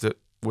there was the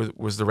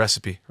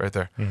recipe right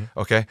there. Mm-hmm.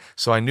 Okay.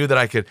 So I knew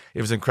that it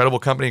was an incredible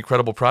company,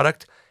 incredible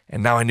product.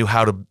 And now I knew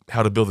how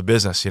to build a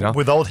business, you know,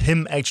 without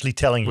him actually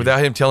telling you.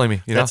 Without him telling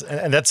me, you know.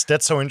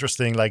 That's so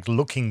interesting. Like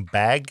looking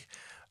back,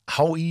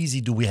 how easy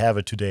do we have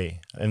it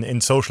today? And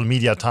in social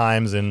media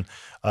times, and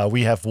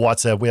we have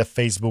WhatsApp, we have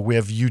Facebook, we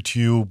have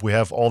YouTube, we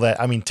have all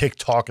that. I mean,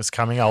 TikTok is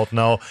coming out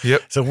now.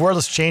 Yep. So the world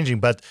is changing,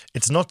 but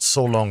it's not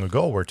so long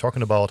ago. We're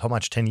talking about how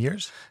much? 10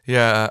 years?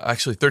 Yeah,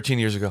 actually 13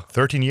 years ago.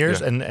 13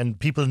 years, yeah. And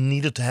people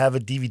needed to have a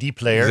DVD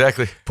player.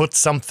 Exactly. Put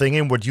something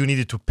in what you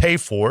needed to pay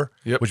for,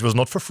 yep. which was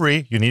not for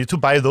free. You needed to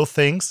buy those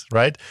things,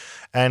 right?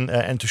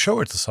 And to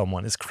show it to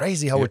someone. It's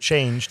crazy how it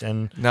changed.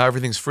 And now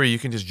everything's free. You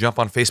can just jump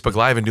on Facebook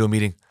Live and do a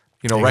meeting.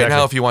 You know, exactly. Right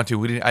now, if you want to,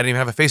 I didn't even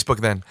have a Facebook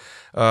then.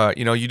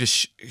 You know, you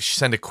just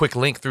send a quick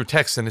link through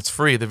text and it's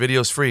free. The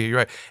video's free. You're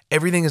right.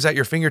 Everything is at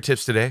your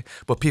fingertips today,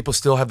 but people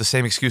still have the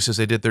same excuses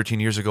they did 13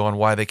 years ago on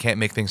why they can't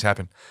make things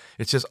happen.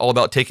 It's just all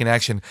about taking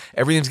action.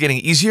 Everything's getting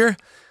easier,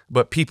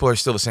 but people are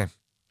still the same.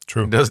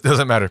 True. It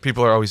doesn't matter.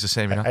 People are always the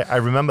same, you know? I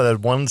remember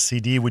that one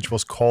CD which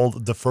was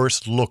called The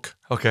First Look.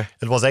 Okay.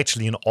 It was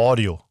actually an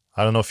audio.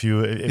 I don't know if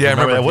you remember. I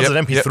remember. It was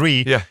an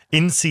MP3 yep.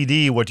 in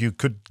CD, what you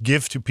could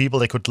give to people.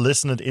 They could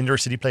listen it in their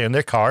CD player in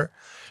their car,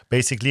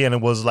 basically. And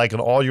it was like an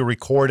audio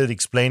recorded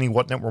explaining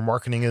what network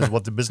marketing is,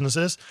 what the business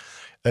is.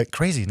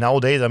 Crazy.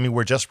 Nowadays, I mean,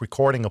 we're just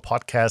recording a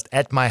podcast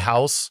at my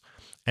house,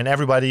 and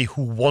everybody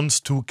who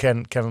wants to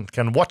can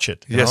watch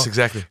it. You yes, know?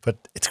 Exactly.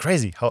 But it's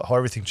crazy how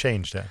everything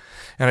changed. And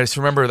I just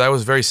remember that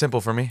was very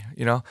simple for me,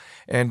 you know.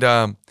 And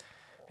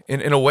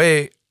in a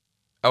way,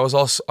 I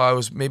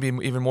was maybe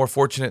even more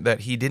fortunate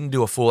that he didn't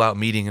do a full out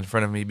meeting in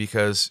front of me,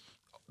 because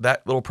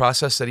that little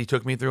process that he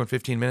took me through in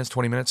 15 minutes,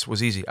 20 minutes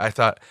was easy. I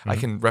thought I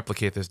can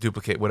replicate this,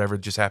 duplicate whatever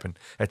just happened.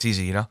 That's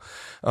easy, you know.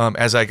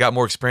 As I got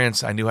more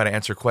experience, I knew how to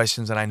answer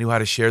questions, and I knew how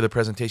to share the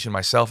presentation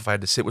myself if I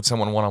had to sit with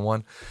someone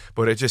one-on-one.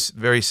 But it's just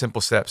very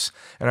simple steps.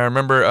 And I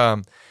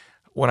remember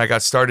when I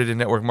got started in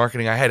network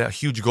marketing, I had a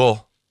huge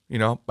goal, you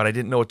know, but I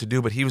didn't know what to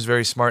do. But he was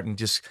very smart and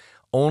just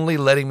only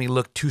letting me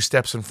look 2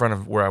 steps in front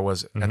of where I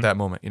was at that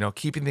moment.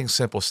 Keeping things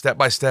simple, step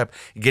by step,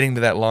 getting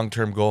to that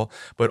long-term goal.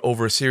 But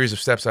over a series of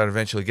steps, I'd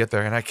eventually get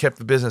there. And I kept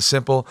the business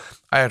simple.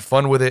 I had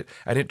fun with it.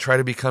 I didn't try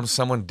to become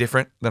someone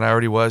different than I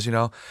already was.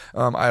 I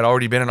had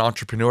already been an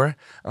entrepreneur.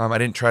 I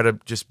didn't try to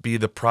just be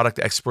the product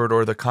expert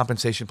or the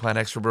compensation plan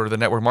expert or the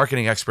network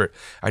marketing expert.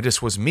 I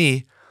just was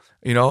me,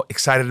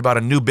 excited about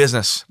a new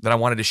business that I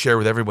wanted to share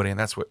with everybody. And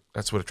that's what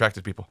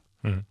attracted people.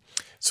 Mm-hmm.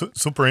 So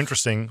super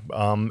interesting.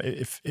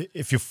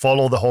 If you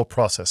follow the whole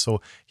process,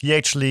 so he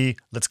actually,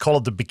 let's call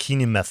it the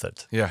bikini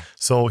method. Yeah.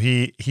 So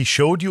he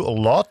showed you a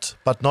lot,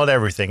 but not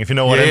everything. If you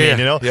know what I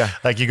mean, Yeah.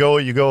 Like you go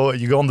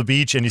on the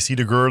beach and you see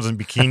the girls in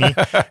bikini,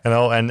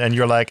 and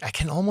you're like, I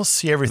can almost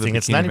see everything.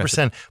 It's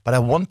 90%, but I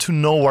want to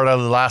know what are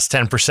the last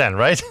 10%,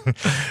 right?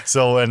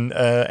 So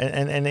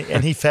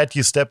and he fed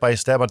you step by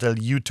step until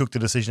you took the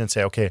decision and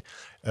say, okay,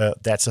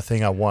 that's the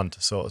thing I want.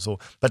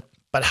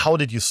 But how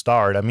did you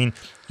start? I mean,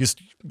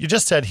 you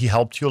just said he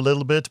helped you a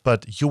little bit,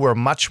 but you were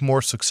much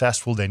more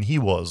successful than he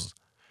was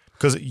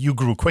because you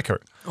grew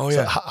quicker. Oh,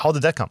 yeah. So how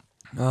did that come?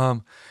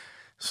 When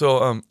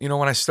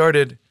I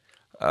started,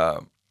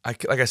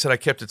 like I said, I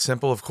kept it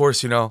simple. Of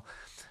course,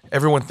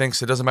 everyone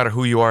thinks it doesn't matter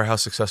who you are, how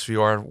successful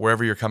you are,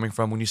 wherever you're coming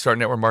from. When you start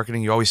network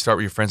marketing, you always start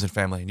with your friends and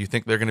family, and you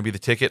think they're going to be the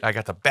ticket. I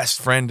got the best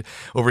friend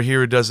over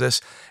here who does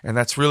this, and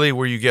that's really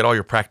where you get all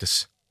your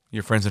practice.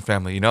 Your friends and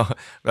family,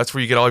 that's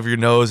where you get all of your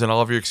no's and all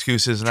of your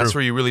excuses, and that's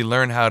where you really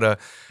learn how to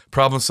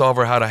problem solve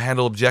or how to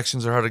handle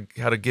objections or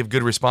how to give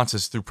good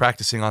responses through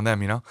practicing on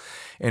them,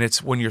 And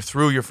it's when you're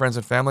through your friends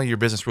and family, your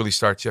business really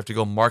starts. You have to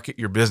go market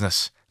your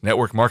business,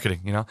 network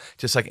marketing,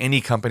 just like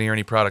any company or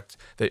any product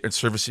or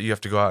service that you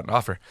have to go out and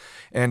offer.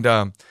 And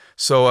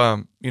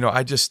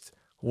I just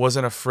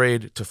wasn't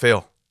afraid to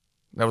fail.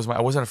 I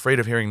wasn't afraid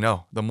of hearing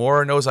no. The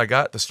more no's I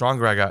got, the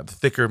stronger I got, the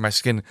thicker my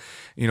skin,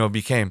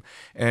 became.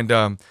 And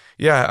I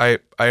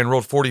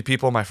enrolled 40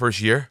 people my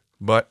first year,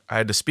 but I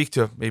had to speak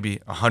to maybe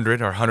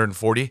 100 or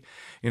 140,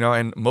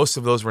 and most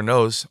of those were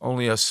no's.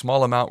 Only a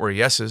small amount were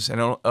yeses. And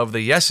of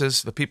the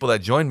yeses, the people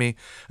that joined me,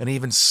 an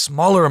even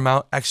smaller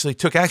amount actually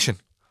took action.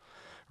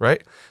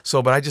 Right?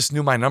 So, but I just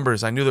knew my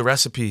numbers. I knew the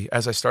recipe.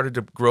 As I started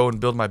to grow and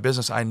build my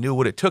business, I knew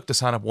what it took to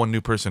sign up one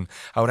new person.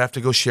 I would have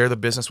to go share the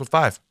business with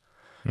 5.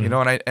 And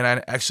I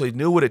actually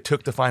knew what it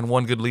took to find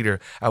one good leader.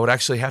 I would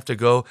actually have to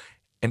go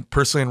and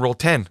personally enroll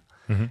 10.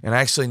 And I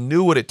actually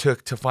knew what it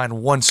took to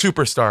find one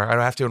superstar. I'd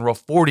have to enroll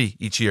 40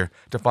 each year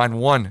to find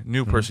one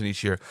new person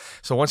each year.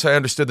 So once I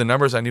understood the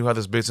numbers, I knew how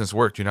this business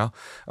worked,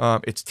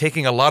 It's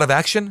taking a lot of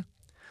action,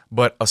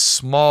 but a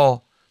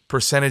small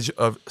percentage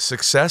of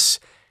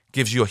success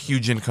gives you a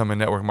huge income in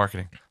network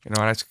marketing.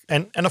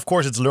 And of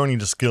course, it's learning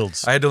the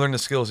skills. I had to learn the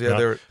skills,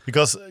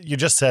 Because you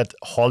just said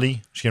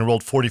Holly, she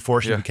enrolled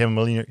 44, she became a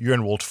millionaire. You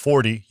enrolled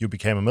 40, you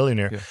became a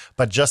millionaire. Yeah.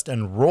 But just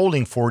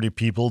enrolling 40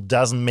 people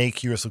doesn't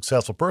make you a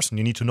successful person.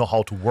 You need to know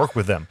how to work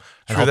with them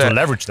and how to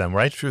leverage them,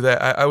 right? True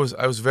that. I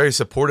was very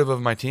supportive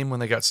of my team when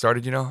they got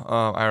started.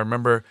 I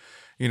remember,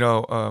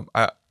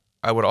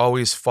 I would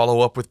always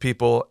follow up with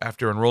people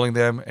after enrolling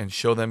them and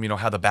show them,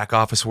 how the back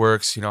office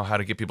works, how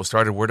to get people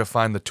started, where to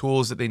find the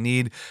tools that they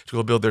need to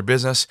go build their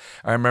business.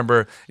 I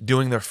remember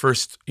doing their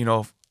first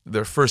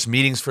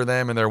meetings for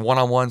them and their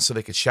one-on-ones so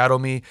they could shadow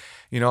me.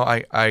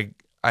 I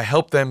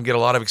helped them get a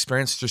lot of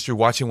experience just through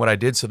watching what I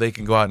did so they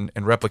can go out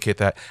and replicate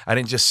that. I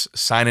didn't just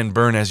sign and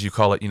burn, as you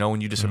call it,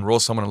 when you just enroll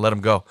someone and let them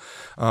go.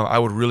 I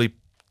would really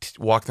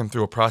walk them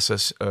through a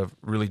process of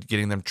really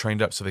getting them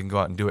trained up so they can go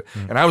out and do it.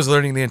 And I was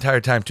learning the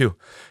entire time too,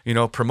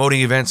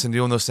 promoting events and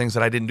doing those things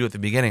that I didn't do at the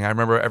beginning. I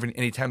remember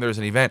anytime there was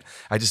an event,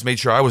 I just made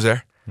sure I was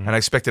there and I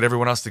expected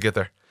everyone else to get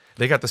there.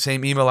 They got the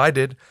same email I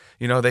did.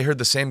 They heard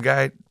the same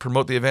guy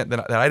promote the event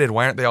that I did.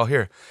 Why aren't they all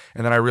here?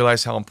 And then I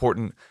realized how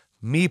important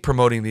me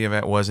promoting the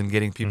event was and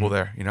getting people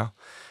there,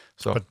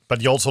 So,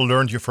 but you also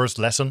learned your first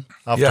lesson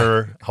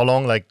after how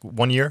long? Like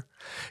 1 year?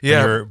 Yeah.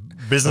 And your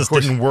business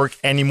didn't work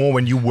anymore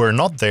when you were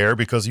not there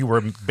because you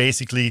were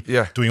basically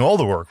doing all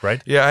the work,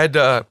 right?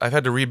 Yeah, I've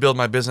had to rebuild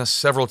my business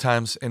several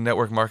times in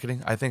network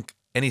marketing. I think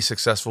any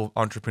successful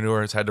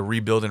entrepreneur has had to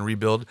rebuild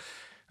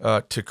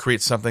to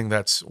create something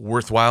that's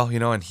worthwhile,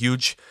 and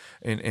huge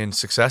in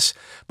success.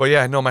 But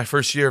yeah, no, my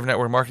first year of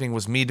network marketing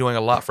was me doing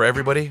a lot for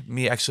everybody,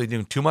 me actually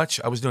doing too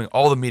much. I was doing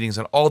all the meetings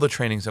and all the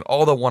trainings and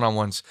all the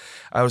one-on-ones.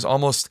 I was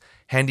almost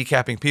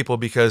handicapping people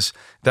because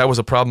that was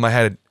a problem I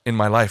had in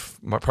my life,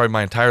 probably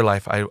my entire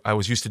life. I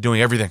was used to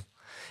doing everything.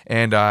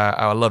 And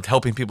I loved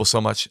helping people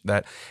so much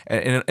that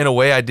in a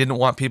way I didn't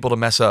want people to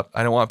mess up. I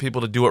didn't want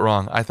people to do it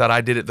wrong. I thought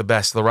I did it the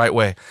best, the right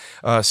way.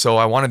 So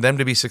I wanted them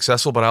to be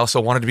successful, but I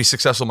also wanted to be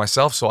successful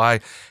myself. So I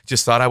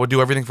just thought I would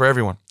do everything for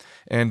everyone.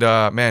 And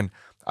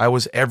I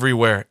was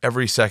everywhere,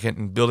 every second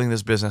in building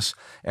this business.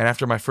 And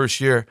after my first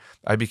year,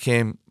 I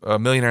became a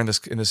millionaire in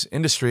this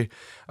industry.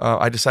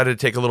 I decided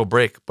to take a little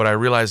break, but I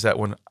realized that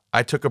when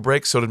I took a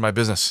break, so did my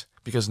business.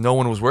 Because no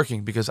one was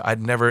working, because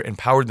I'd never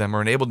empowered them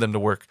or enabled them to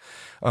work,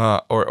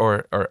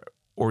 or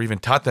even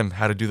taught them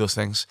how to do those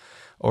things.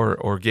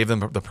 or gave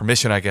them the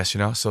permission, I guess,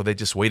 so they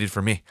just waited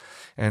for me.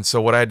 And so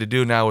what I had to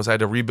do now was I had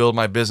to rebuild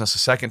my business a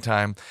second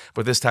time,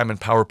 but this time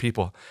empower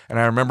people. And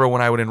I remember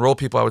when I would enroll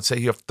people, I would say,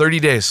 you have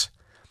 30 days,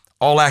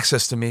 all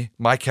access to me,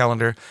 my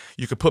calendar.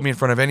 You could put me in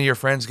front of any of your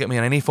friends, get me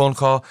on any phone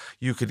call.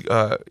 You could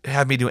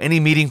have me do any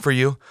meeting for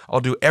you.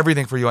 I'll do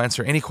everything for you. I'll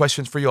answer any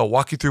questions for you. I'll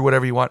walk you through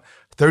whatever you want.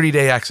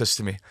 30-day access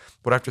to me.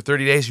 But after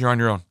 30 days, you're on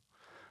your own.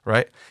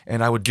 Right?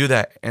 And I would do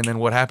that. And then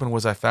what happened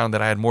was I found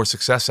that I had more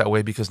success that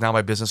way because now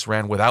my business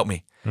ran without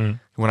me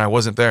when I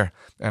wasn't there.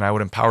 And I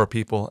would empower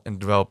people and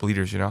develop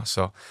leaders,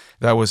 So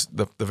that was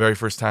the very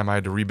first time I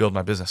had to rebuild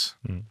my business.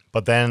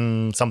 But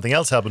then something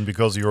else happened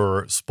because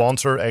your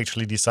sponsor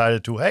actually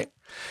decided to, hey,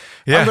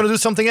 I'm going to do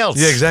something else.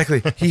 Yeah,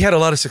 exactly. He had a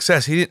lot of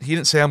success. He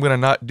didn't say, I'm going to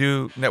not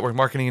do network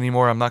marketing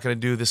anymore. I'm not going to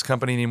do this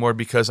company anymore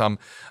because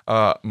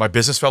my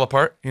business fell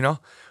apart,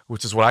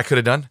 which is what I could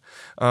have done.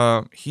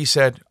 He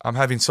said, I'm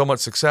having so much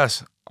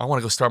success. I want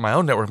to go start my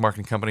own network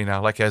marketing company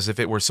now, like as if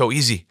it were so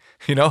easy,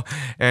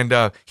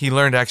 And he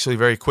learned actually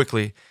very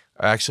quickly,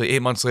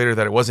 8 months later,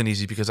 that it wasn't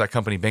easy because that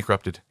company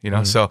bankrupted,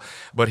 So,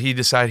 but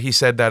he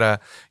said that,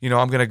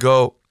 I'm going to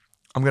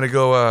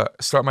go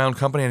start my own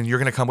company and you're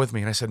going to come with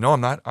me. And I said, no,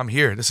 I'm not. I'm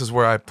here. This is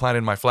where I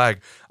planted my flag.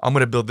 I'm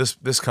going to build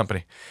this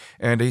company.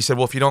 And he said,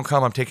 well, if you don't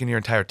come, I'm taking your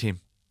entire team.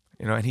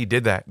 And he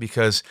did that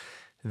because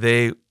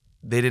they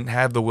didn't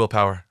have the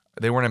willpower.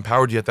 They weren't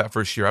empowered yet that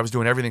first year. I was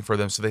doing everything for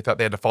them, so they thought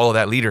they had to follow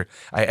that leader.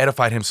 I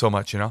edified him so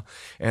much, And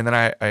then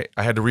I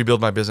had to rebuild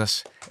my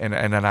business, and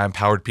then I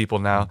empowered people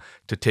now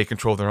to take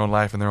control of their own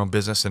life and their own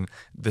business, and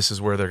this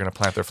is where they're going to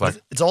plant their flag.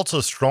 It's also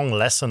a strong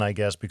lesson, I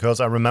guess, because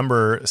I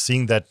remember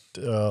seeing that,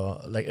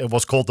 it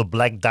was called the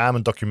Black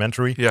Diamond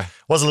documentary. Yeah.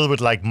 It was a little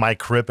bit like My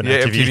Crib and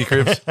MTV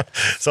Cribs.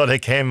 So they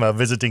came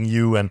visiting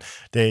you, and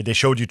they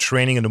showed you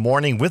training in the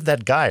morning with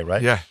that guy,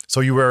 right? Yeah. So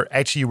you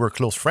were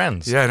close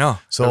friends. Yeah, I know.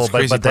 So,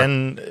 but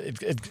then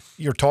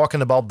you're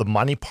talking about the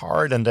money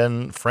part, and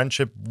then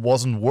friendship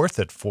wasn't worth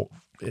it for.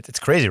 It's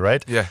crazy,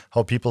 right? Yeah.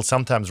 How people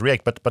sometimes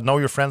react, but now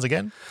you're friends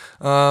again.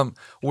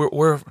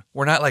 We're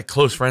not like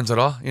close friends at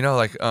all,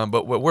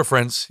 but we're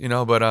friends,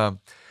 But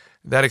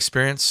that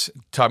experience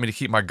taught me to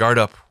keep my guard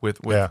up with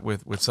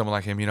someone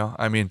like him,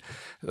 I mean,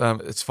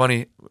 it's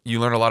funny. You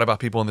learn a lot about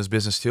people in this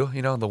business too,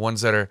 the ones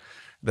that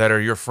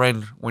are your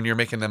friend when you're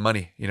making them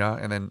money,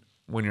 and then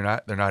when you're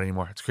not, they're not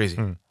anymore. It's crazy,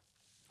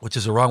 which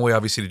is the wrong way,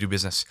 obviously, to do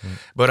business.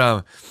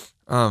 But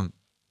I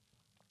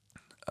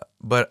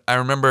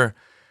remember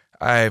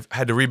I've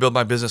had to rebuild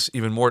my business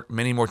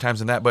many more times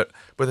than that. But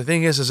the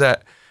thing is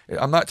that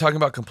I'm not talking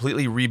about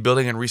completely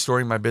rebuilding and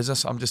restoring my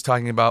business. I'm just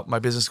talking about my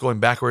business going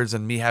backwards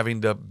and me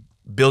having to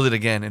build it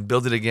again and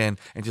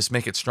just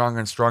make it stronger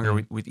and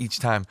stronger with each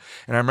time.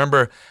 And I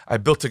remember I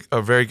built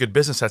a very good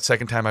business that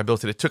second time I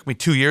built it. It took me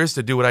 2 years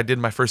to do what I did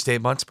in my first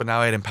 8 months, but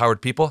now I had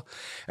empowered people.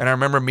 And I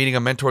remember meeting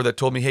a mentor that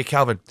told me, hey,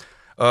 Calvin,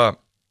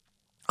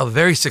 a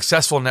very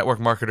successful network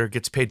marketer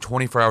gets paid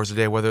 24 hours a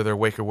day, whether they're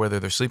awake or whether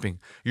they're sleeping.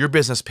 Your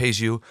business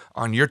pays you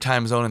on your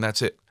time zone, and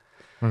that's it.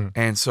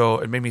 And so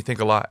it made me think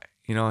a lot,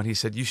 and he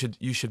said,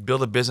 you should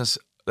build a business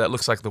that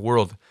looks like the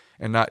world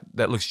and not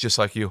that looks just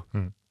like you.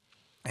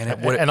 And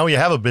I know you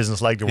have a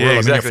business like the world. Yeah,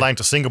 exactly. I mean, you're flying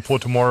to Singapore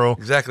tomorrow.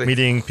 Exactly.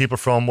 Meeting people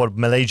from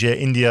Malaysia,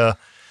 India,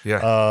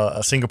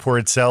 Singapore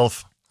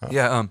itself.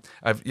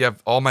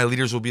 All my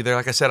leaders will be there.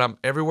 Like I said,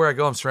 everywhere I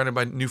go, I'm surrounded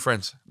by new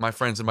friends, my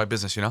friends in my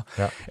business,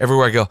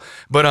 everywhere I go.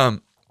 But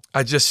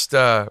I just,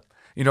 I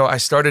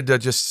started to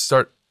just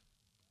start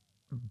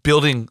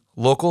building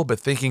local, but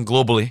thinking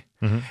globally.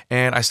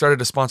 And I started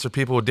to sponsor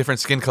people with different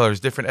skin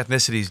colors, different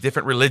ethnicities,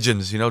 different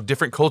religions,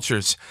 different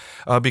cultures,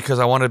 because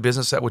I wanted a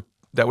business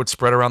that would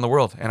spread around the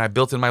world. And I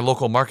built in my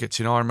local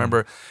markets. I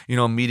remember,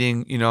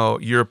 meeting,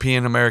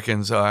 European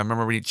Americans. I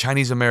remember meeting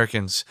Chinese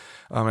Americans,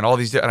 and all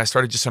these. And I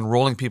started just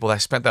enrolling people. I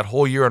spent that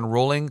whole year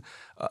enrolling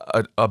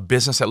a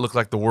business that looked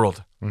like the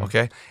world.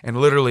 Okay. And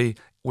literally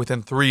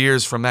within 3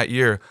 years from that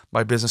year,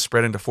 my business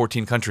spread into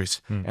 14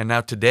 countries. And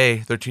now today,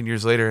 13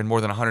 years later, in more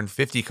than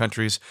 150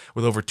 countries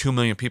with over 2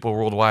 million people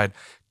worldwide,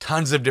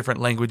 tons of different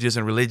languages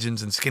and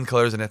religions and skin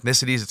colors and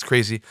ethnicities. It's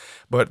crazy.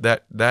 But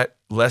that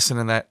lesson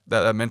and that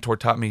mentor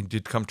taught me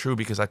did come true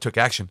because I took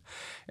action.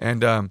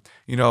 And,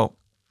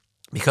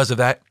 because of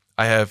that,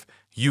 I have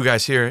you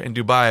guys here in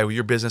Dubai, with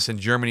your business in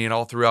Germany and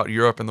all throughout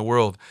Europe and the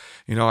world.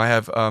 I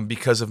have,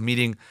 because of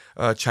meeting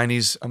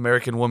Chinese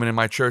American women in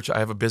my church, I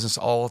have a business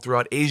all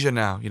throughout Asia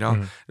now.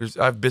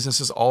 I have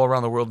businesses all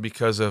around the world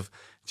because of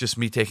just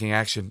me taking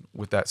action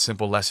with that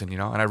simple lesson,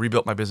 and I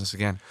rebuilt my business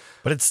again.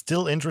 But it's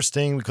still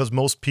interesting because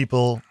most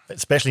people,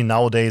 especially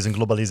nowadays in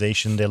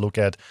globalization, they look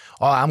at,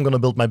 I'm going to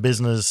build my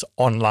business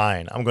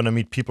online. I'm going to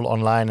meet people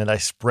online and I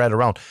spread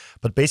around.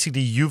 But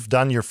basically, you've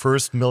done your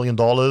first $1 million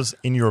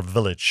in your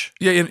village.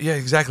 Yeah,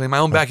 exactly. In my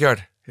own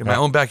backyard. In my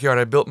own backyard,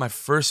 I built my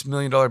first $1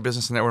 million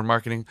business in network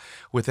marketing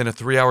within a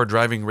 3-hour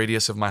driving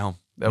radius of my home.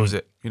 That was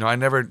it. I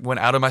never went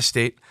out of my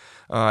state.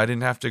 I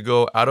didn't have to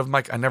go out of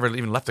I never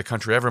even left the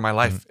country ever in my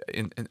life.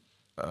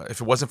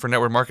 If it wasn't for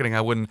network marketing,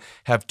 I wouldn't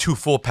have 2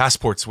 full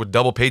passports with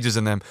double pages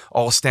in them,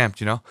 all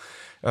stamped,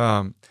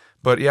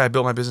 But yeah, I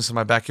built my business in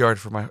my backyard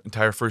for my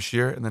entire first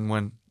year. And then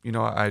when,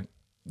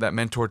 that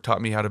mentor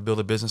taught me how to build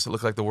a business that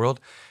looked like the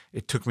world,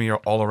 it took me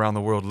all around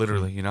the world,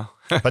 literally,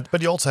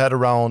 But you also had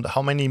around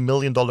how many $1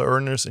 million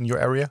earners in your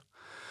area?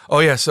 Oh,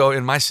 yeah. So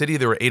in my city,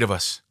 there were 8 of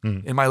us.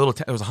 In my little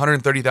town, there was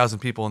 130,000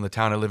 people in the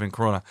town I live in,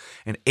 Corona,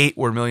 and 8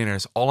 were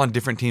millionaires, all on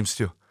different teams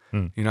too,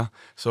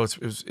 So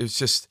it's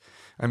just,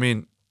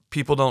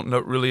 people don't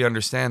really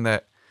understand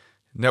that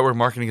network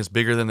marketing is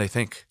bigger than they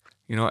think,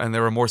 and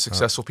there are more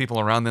successful people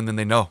around them than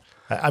they know.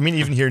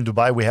 Even here in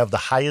Dubai, we have the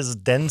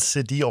highest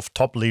density of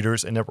top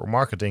leaders in network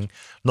marketing,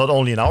 not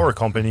only in our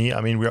company.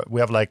 We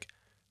have like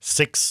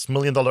 $6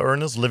 million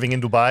earners living in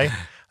Dubai,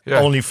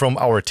 only from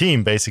our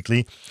team,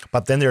 basically.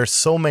 But then there are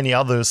so many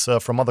others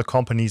from other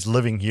companies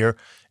living here.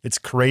 It's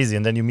crazy.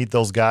 And then you meet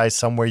those guys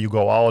somewhere, you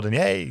go out and,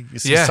 hey, you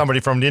see somebody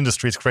from the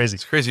industry. It's crazy.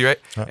 It's crazy, right?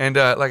 And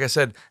like I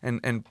said,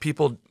 and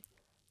people,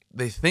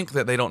 they think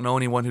that they don't know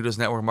anyone who does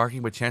network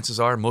marketing, but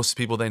chances are most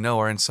people they know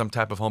are in some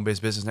type of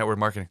home-based business network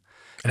marketing.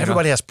 And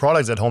everybody has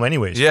products at home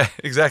anyways. Yeah,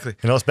 exactly.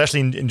 Especially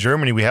in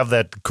Germany, we have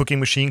that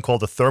cooking machine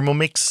called the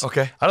Thermomix.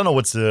 Okay. I don't know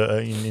what's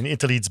in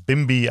Italy, it's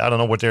Bimby. I don't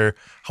know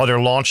how they're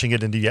launching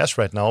it in the US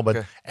right now,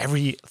 but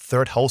every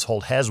third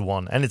household has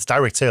one, and it's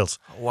direct sales.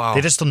 Wow.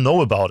 They just don't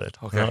know about it.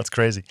 Okay. It's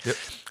crazy. Yep.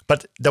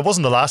 But that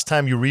wasn't the last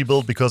time you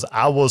rebuilt, because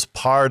I was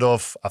part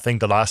of, I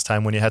think, the last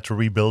time when you had to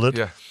rebuild it.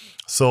 Yeah.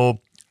 So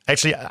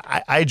actually,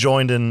 I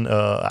joined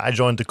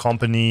the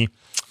company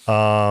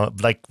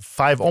like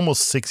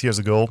almost 6 years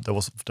ago.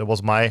 That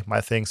was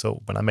my thing.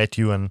 So when I met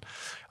you, and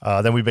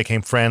then we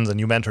became friends, and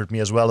you mentored me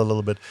as well a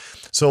little bit.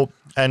 So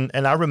and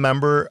I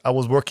remember I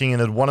was working in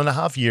it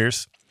 1.5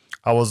 years.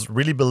 I was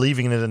really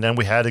believing in it, and then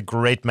we had a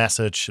great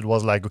message. It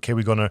was like, okay,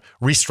 we're gonna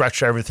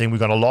restructure everything. We're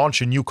gonna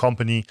launch a new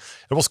company.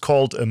 It was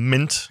called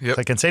Mint. Yep.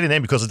 I can say the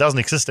name because it doesn't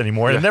exist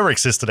anymore. It never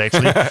existed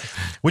actually,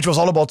 which was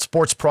all about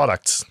sports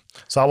products.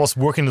 So I was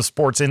working in the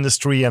sports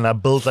industry, and I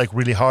built like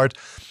really hard.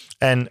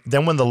 And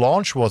then when the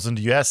launch was in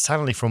the US,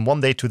 suddenly from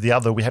one day to the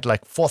other, we had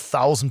like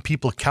 4,000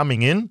 people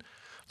coming in,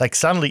 like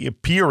suddenly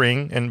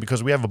appearing. And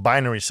because we have a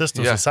binary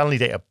system, so suddenly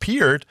they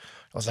appeared.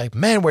 I was like,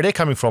 man, where are they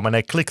coming from? And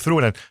I clicked through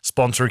and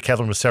sponsor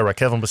Kevin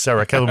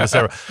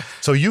Becerra.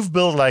 So you've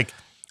built like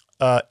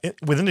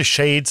within the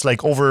shades,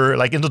 like over,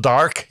 like in the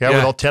dark,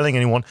 without telling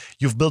anyone,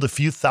 you've built a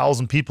few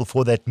thousand people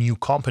for that new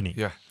company.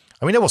 Yeah.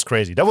 That was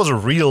crazy. That was a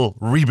real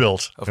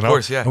rebuild. Of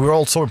course, yeah. And we were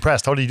all so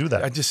impressed. How did you do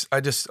that? I just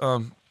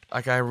I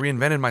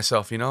reinvented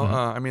myself,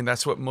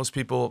 that's what most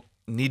people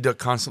need to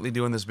constantly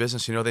do in this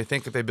business. They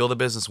think if they build a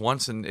business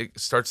once and it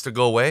starts to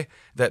go away,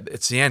 that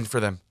it's the end for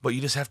them. But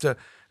you just have to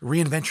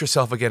reinvent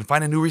yourself again.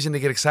 Find a new reason to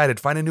get excited.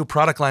 Find a new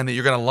product line that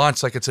you're going to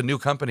launch like it's a new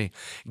company.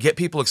 Get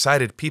people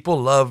excited. People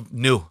love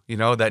new,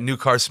 that new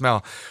car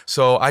smell.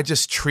 So I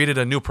just treated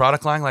a new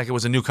product line like it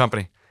was a new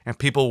company. And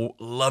people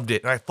loved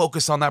it. And I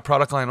focused on that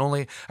product line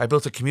only. I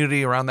built a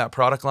community around that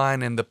product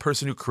line, and the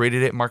person who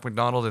created it, Mark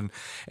McDonald,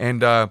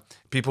 and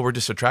people were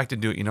just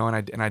attracted to it,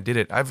 and I did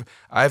it.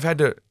 I've had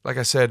to, like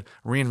I said,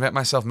 reinvent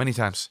myself many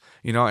times,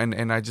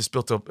 and I just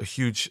built a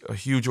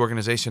huge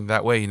organization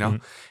that way,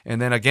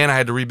 And then again, I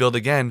had to rebuild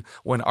again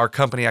when our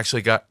company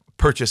actually got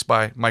purchased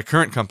by my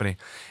current company.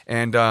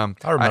 And I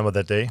remember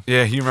that day.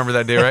 Yeah, you remember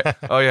that day, right?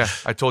 Oh yeah,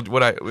 I told you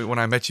when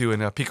I met you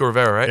in Pico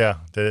Rivera, right? Yeah,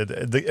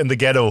 in the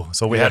ghetto.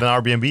 So we had an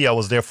Airbnb. I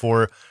was there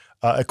for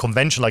a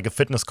convention, like a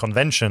fitness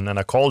convention, and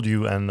I called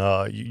you, and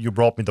you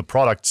brought me the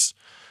products.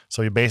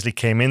 So you basically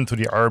came into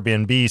the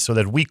Airbnb so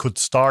that we could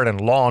start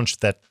and launch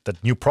that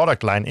new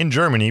product line in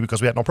Germany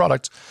because we had no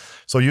products.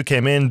 So you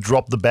came in,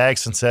 dropped the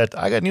bags, and said,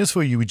 "I got news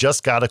for you. We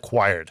just got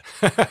acquired."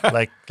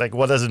 like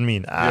what does it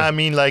mean? Yeah. I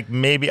mean, like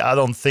maybe I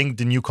don't think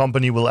the new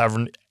company will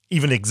ever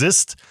even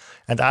exist,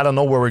 and I don't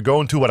know where we're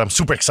going to, but I'm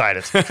super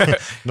excited.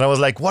 And I was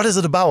like, "What is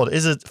it about?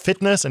 Is it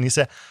fitness?" And he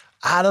said,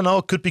 "I don't know,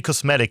 it could be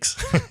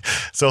cosmetics."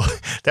 So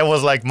that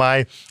was like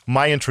my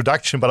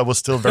introduction, but I was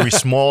still very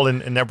small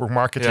in network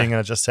marketing. And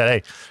I just said,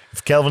 hey,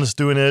 if Kelvin is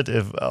doing it,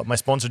 if my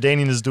sponsor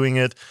Daniel is doing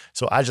it,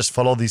 so I just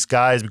follow these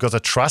guys because I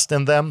trust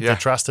in them. They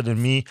trusted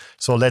in me.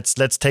 So let's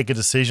take a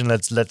decision.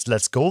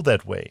 Let's go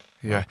that way.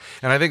 Yeah.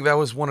 And I think that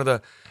was one of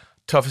the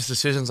toughest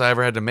decisions I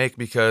ever had to make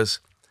because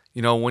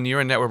when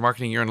you're in network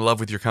marketing, you're in love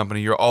with your company.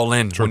 You're all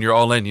in. True. When you're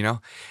all in,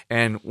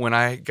 And when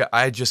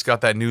I just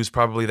got that news,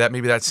 probably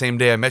maybe that same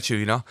day I met you,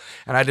 And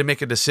I had to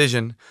make a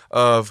decision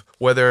of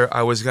whether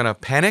I was gonna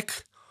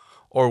panic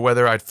or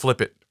whether I'd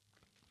flip it.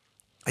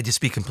 I'd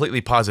just be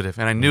completely positive,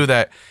 and I knew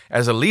that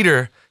as a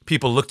leader,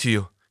 people look to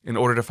you in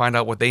order to find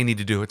out what they need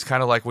to do. It's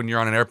kind of like when you're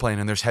on an airplane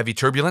and there's heavy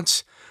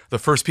turbulence. The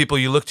first people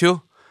you look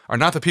to are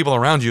not the people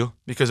around you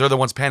because they're the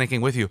ones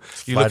panicking with you.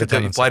 You look at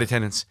the flight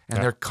attendants,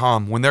 and they're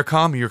calm. When they're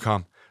calm, you're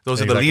calm.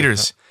 Those are the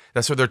leaders.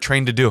 That's what they're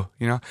trained to do,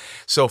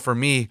 So for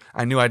me,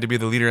 I knew I had to be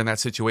the leader in that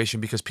situation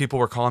because people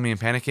were calling me and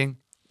panicking,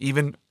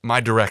 even my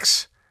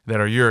directs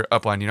that are your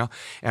upline,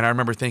 And I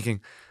remember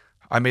thinking,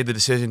 I made the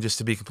decision just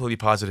to be completely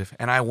positive.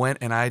 And I went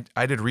and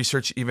I did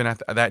research even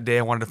at that day.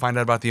 I wanted to find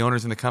out about the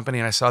owners in the company,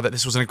 and I saw that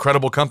this was an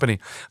incredible company,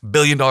 $1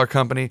 billion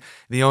company.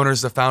 The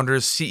owners, the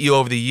founders, CEO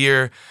of the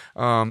year,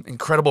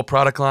 incredible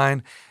product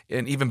line.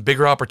 an even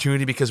bigger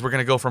opportunity because we're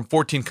going to go from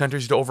 14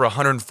 countries to over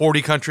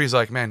 140 countries.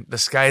 Like, man, the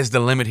sky is the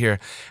limit here.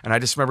 And I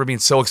just remember being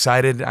so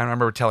excited. I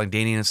remember telling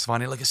Danny and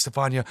Stefania, look at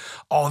Stefania,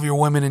 all of your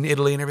women in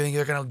Italy and everything,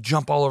 they're going to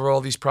jump all over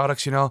all these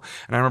products, And I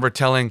remember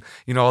telling,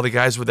 all the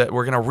guys with that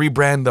we're going to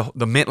rebrand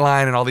the Mint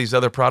line and all these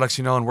other products,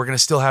 and we're going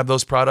to still have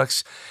those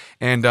products.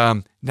 And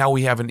now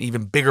we have an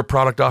even bigger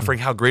product offering.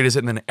 How great is it?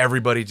 And then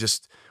everybody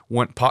just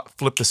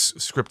flipped the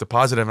script to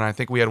positive, and I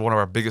think we had one of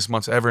our biggest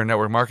months ever in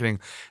network marketing.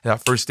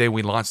 That first day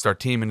we launched our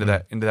team into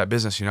that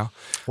business,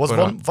 Was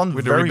one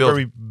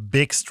very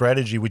big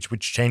strategy which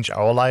changed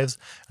our lives,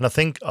 and I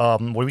think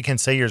what we can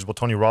say here is what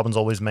Tony Robbins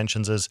always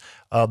mentions is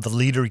the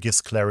leader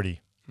gives clarity.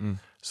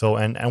 So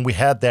and we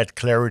had that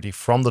clarity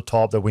from the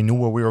top that we knew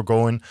where we were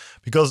going,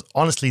 because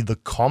honestly the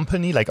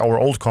company, like our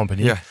old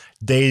company,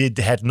 they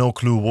had no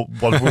clue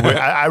what we were.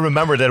 I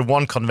remember that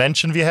one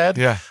convention we had,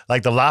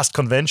 like the last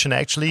convention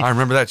actually. I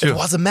remember that too. It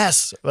was a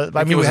mess.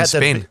 I mean, we had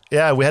Spain.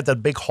 We had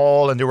that big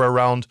hall and there were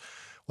around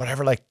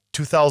whatever, like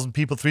 2,000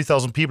 people,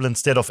 3,000 people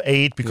instead of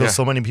 8 because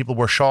so many people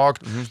were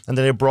shocked. And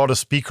then they brought a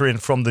speaker in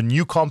from the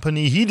new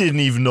company. He didn't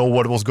even know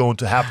what was going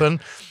to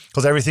happen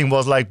because everything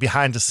was like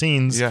behind the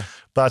scenes.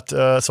 But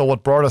so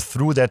what brought us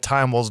through that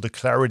time was the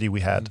clarity we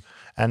had,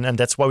 and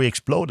that's why we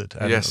exploded.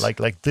 And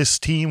like this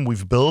team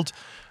we've built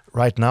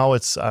right now,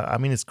 it's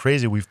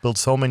crazy. We've built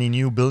so many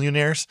new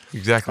billionaires,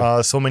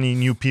 so many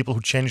new people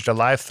who changed their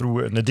life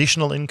through an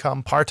additional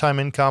income, part-time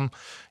income.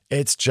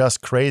 It's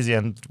just crazy,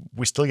 and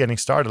we're still getting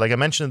started. Like I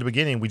mentioned in the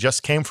beginning, we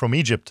just came from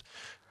Egypt,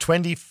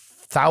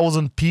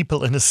 20,000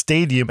 people in a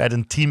stadium at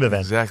a team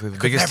event. Exactly, the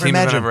biggest team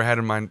event I've ever had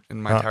in my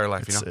entire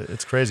life.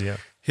 It's crazy.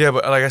 Yeah,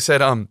 but like I said,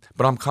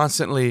 but I'm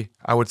constantly,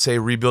 I would say,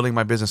 rebuilding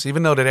my business.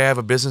 Even though today I have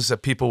a business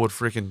that people would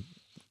freaking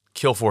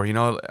kill for,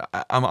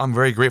 I'm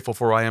very grateful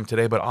for where I am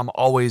today, but I'm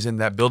always in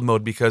that build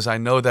mode because I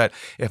know that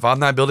if I'm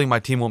not building, my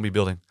team won't be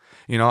building.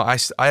 I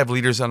have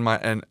leaders on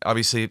and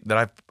obviously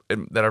that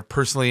are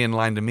personally in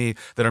line to me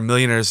that are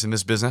millionaires in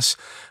this business,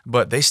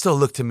 but they still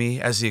look to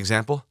me as the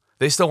example.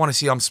 They still want to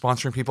see I'm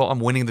sponsoring people,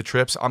 I'm winning the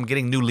trips, I'm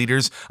getting new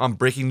leaders, I'm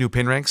breaking new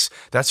pin ranks.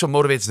 That's what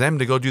motivates them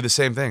to go do the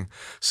same thing.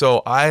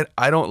 So I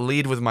don't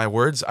lead with my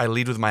words, I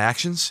lead with my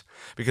actions,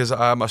 because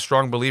I'm a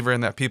strong believer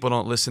in that people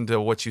don't listen to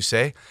what you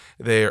say,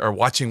 they are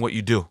watching what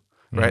you do.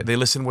 Right? They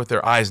listen with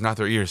their eyes, not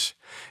their ears.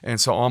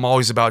 And so I'm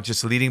always about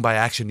just leading by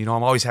action.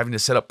 I'm always having to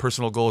set up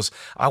personal goals.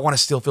 I want to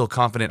still feel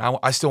confident.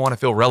 I still want to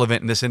feel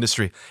relevant in this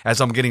industry as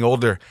I'm getting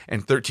older.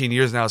 And 13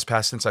 years now has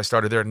passed since I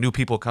started. There are new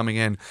people coming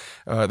in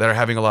that are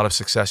having a lot of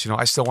success.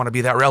 I still want to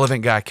be that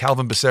relevant guy,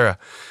 Calvin Becerra.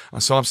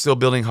 So I'm still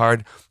building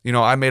hard.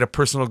 I made a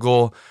personal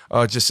goal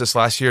just this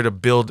last year to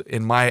build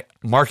in my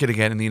market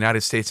again in the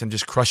United States and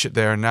just crush it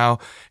there. And now,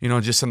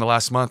 just in the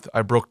last month,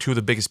 I broke 2 of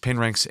the biggest pin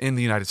ranks in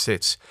the United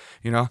States.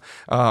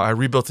 I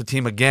rebuilt the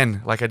team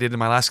again, like I did in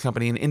my last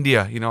company in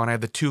India, and I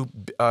have the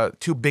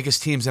two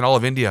biggest teams in all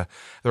of India.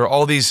 There are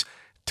all these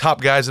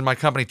top guys in my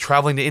company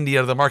traveling to India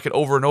to the market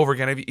over and over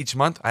again each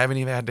month. I haven't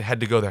even had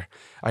to go there.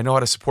 I know how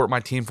to support my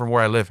team from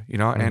where I live,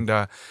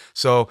 and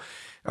so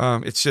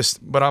it's just.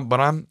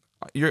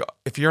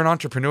 If you're an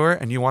entrepreneur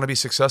and you want to be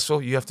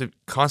successful, you have to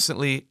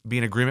constantly be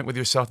in agreement with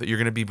yourself that you're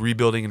going to be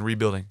rebuilding and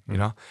rebuilding.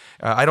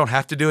 I don't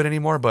have to do it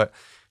anymore, but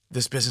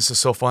this business is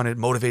so fun. It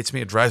motivates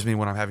me. It drives me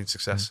when I'm having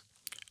success.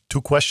 2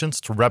 questions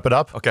to wrap it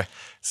up. Okay.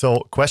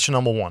 So question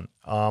number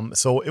 1.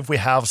 So if we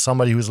have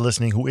somebody who's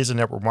listening who is in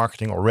network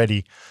marketing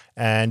already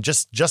and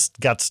just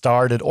got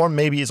started or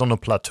maybe is on a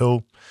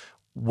plateau,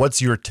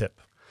 what's your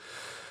tip?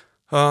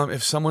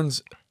 If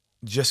someone's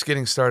just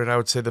getting started, I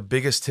would say the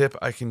biggest tip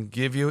I can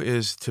give you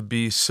is to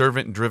be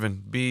servant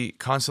driven. Be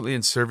constantly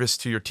in service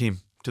to your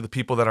team, to the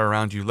people that are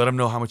around you. Let them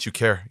know how much you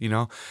care,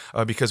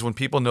 because when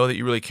people know that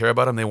you really care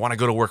about them, they want to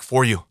go to work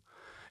for you.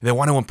 They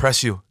want to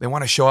impress you. They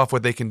want to show off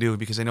what they can do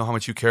because they know how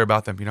much you care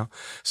about them,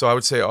 So I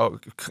would say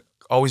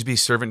always be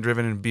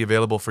servant-driven and be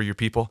available for your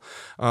people.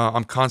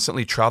 I'm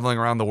constantly traveling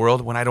around the world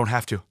when I don't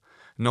have to.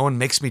 No one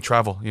makes me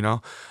travel,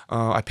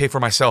 I pay for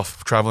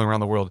myself traveling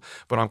around the world,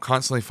 but I'm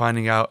constantly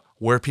finding out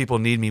where people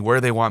need me,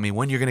 where they want me,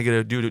 when you're going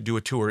to do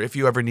a tour, if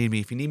you ever need me,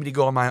 if you need me to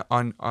go on my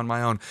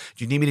own,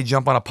 do you need me to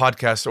jump on a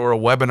podcast or a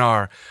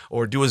webinar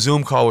or do a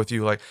Zoom call with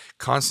you, like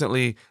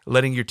constantly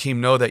letting your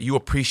team know that you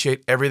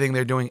appreciate everything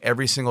they're doing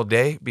every single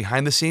day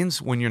behind the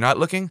scenes when you're not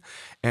looking,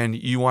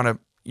 and you want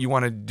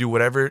to do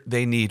whatever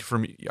they need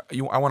from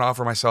you. I want to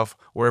offer myself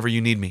wherever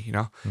you need me,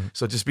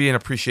 So just be in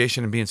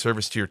appreciation and be in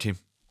service to your team.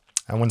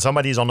 And when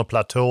somebody's on a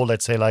plateau,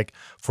 let's say like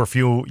for a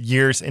few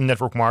years in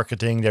network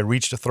marketing, they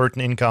reached a certain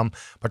income,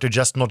 but they're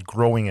just not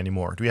growing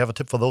anymore. Do you have a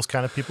tip for those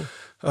kind of people?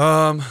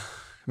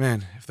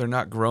 Man, if they're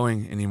not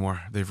growing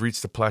anymore, they've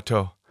reached a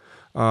plateau.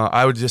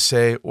 I would just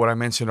say what I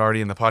mentioned already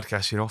in the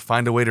podcast,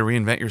 find a way to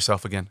reinvent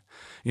yourself again.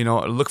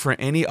 Look for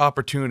any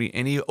opportunity,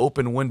 any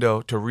open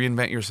window to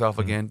reinvent yourself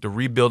again, to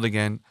rebuild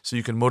again, so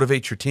you can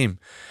motivate your team.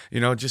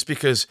 Just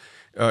because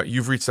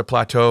you've reached a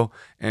plateau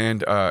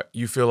and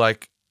you feel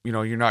like,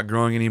 you're not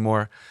growing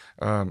anymore.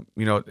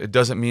 It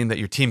doesn't mean that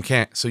your team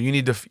can't. So you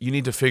need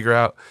to figure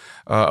out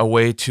a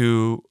way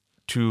to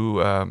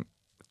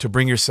to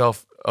bring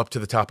yourself up to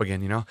the top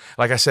again, you know?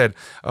 Like I said,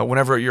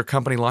 whenever your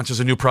company launches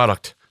a new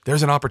product,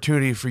 there's an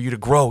opportunity for you to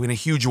grow in a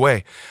huge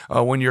way.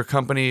 When your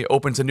company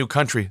opens a new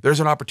country,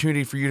 there's an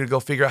opportunity for you to go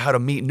figure out how to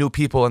meet new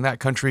people in that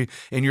country,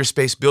 in your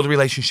space, build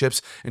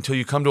relationships until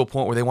you come to a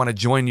point where they want to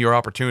join your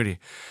opportunity.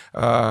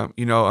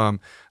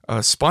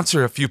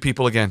 Sponsor a few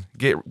people again,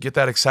 get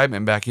that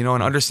excitement back, you know,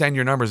 and understand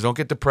your numbers. Don't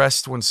get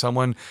depressed when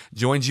someone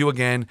joins you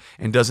again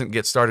and doesn't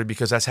get started,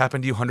 because that's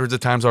happened to you hundreds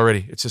of times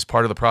already. It's just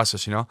part of the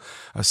process, you know.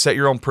 Set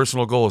your own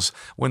personal goals.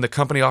 When the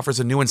company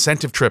offers a new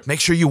incentive trip, make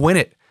sure you win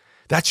it.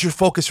 That's your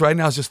focus right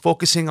now, is just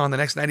focusing on the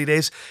next 90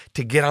 days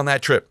to get on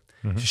that trip,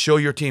 to show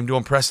your team, to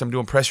impress them, to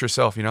impress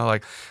yourself, you know,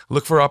 like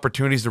look for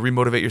opportunities to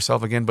remotivate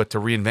yourself again, but to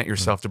reinvent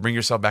yourself, to bring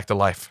yourself back to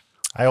life.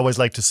 I always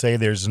like to say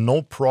there's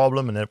no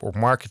problem in network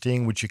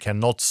marketing which you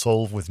cannot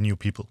solve with new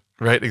people.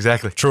 Right,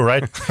 exactly. True,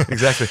 right?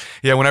 Exactly.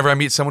 Yeah, whenever I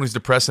meet someone who's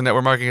depressed in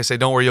network marketing, I say,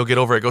 don't worry, you'll get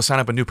over it. Go sign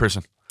up a new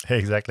person. Hey,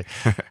 exactly.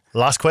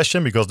 Last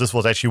question, because this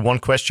was actually one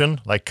question,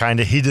 like kind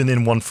of hidden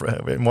in one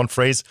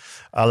phrase.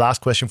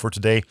 Last question for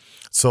today.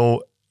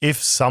 So if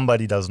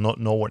somebody does not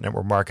know what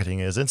network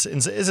marketing is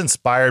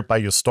inspired by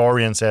your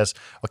story and says,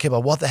 okay,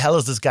 but what the hell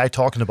is this guy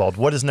talking about?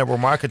 What is network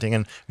marketing?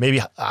 And maybe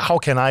how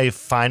can I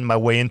find my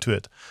way into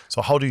it?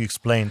 So how do you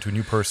explain to a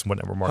new person what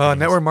network marketing is?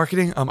 Network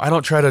marketing, I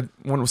don't try to,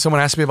 when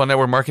someone asks me about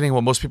network marketing,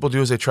 what most people do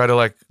is they try to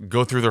like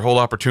go through their whole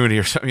opportunity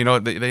or something, you know,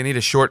 they need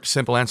a short,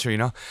 simple answer, you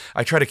know.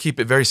 I try to keep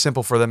it very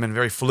simple for them and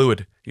very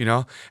fluid, you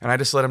know, and I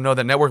just let them know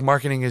that network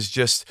marketing is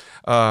just,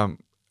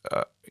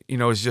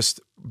 is just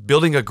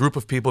building a group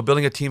of people,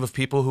 building a team of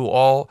people who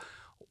all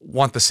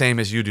want the same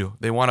as you do.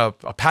 They want a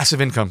passive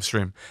income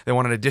stream. They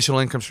want an additional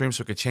income stream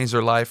so it could change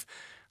their life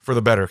for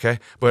the better, okay?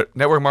 But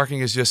network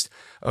marketing is just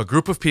a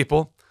group of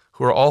people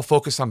who are all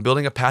focused on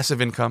building a passive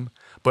income,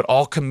 but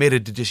all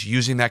committed to just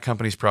using that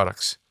company's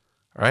products,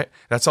 all right?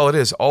 That's all it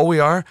is. All we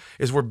are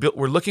is we're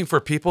looking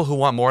for people who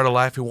want more out of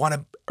life, who want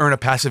to earn a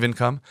passive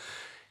income,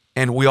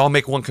 and we all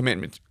make one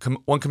commitment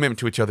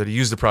to each other to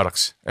use the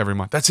products every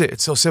month. That's it.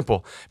 It's so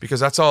simple,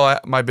 because that's all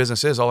my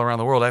business is all around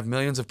the world. I have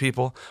millions of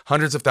people,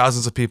 hundreds of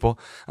thousands of people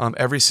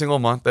every single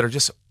month that are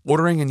just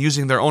ordering and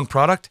using their own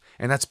product,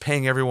 and that's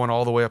paying everyone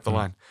all the way up the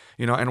line.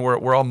 You know, and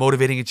we're all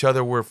motivating each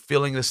other. We're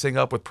filling this thing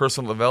up with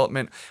personal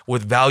development,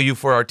 with value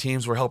for our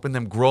teams. We're helping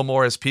them grow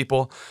more as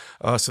people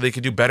so they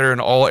can do better in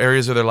all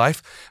areas of their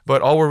life.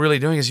 But all we're really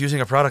doing is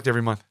using a product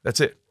every month. That's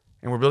it.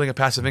 And we're building a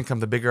passive income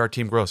the bigger our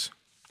team grows.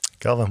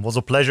 Calvin, it was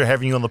a pleasure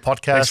having you on the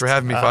podcast. Thanks for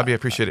having me, Fabi. I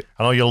appreciate it.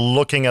 I know you're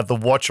looking at the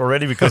watch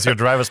already because your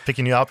driver's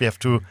picking you up. You have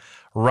to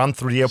run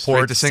through the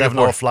airport,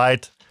 7-hour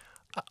flight,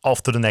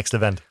 off to the next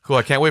event. Cool.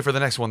 I can't wait for the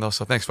next one, though.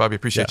 So thanks, Fabi.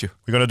 Appreciate you.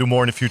 We're going to do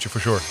more in the future for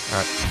sure. All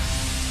right.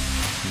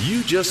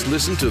 You just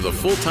listened to the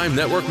Full-Time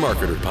Network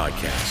Marketer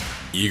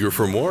Podcast. Eager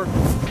for more?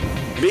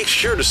 Make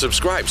sure to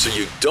subscribe so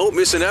you don't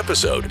miss an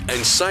episode,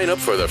 and sign up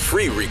for the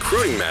free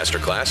recruiting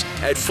masterclass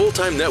at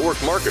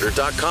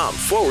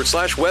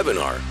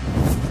fulltimenetworkmarketer.com/webinar.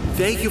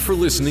 Thank you for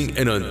listening,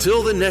 and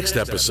until the next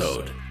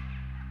episode,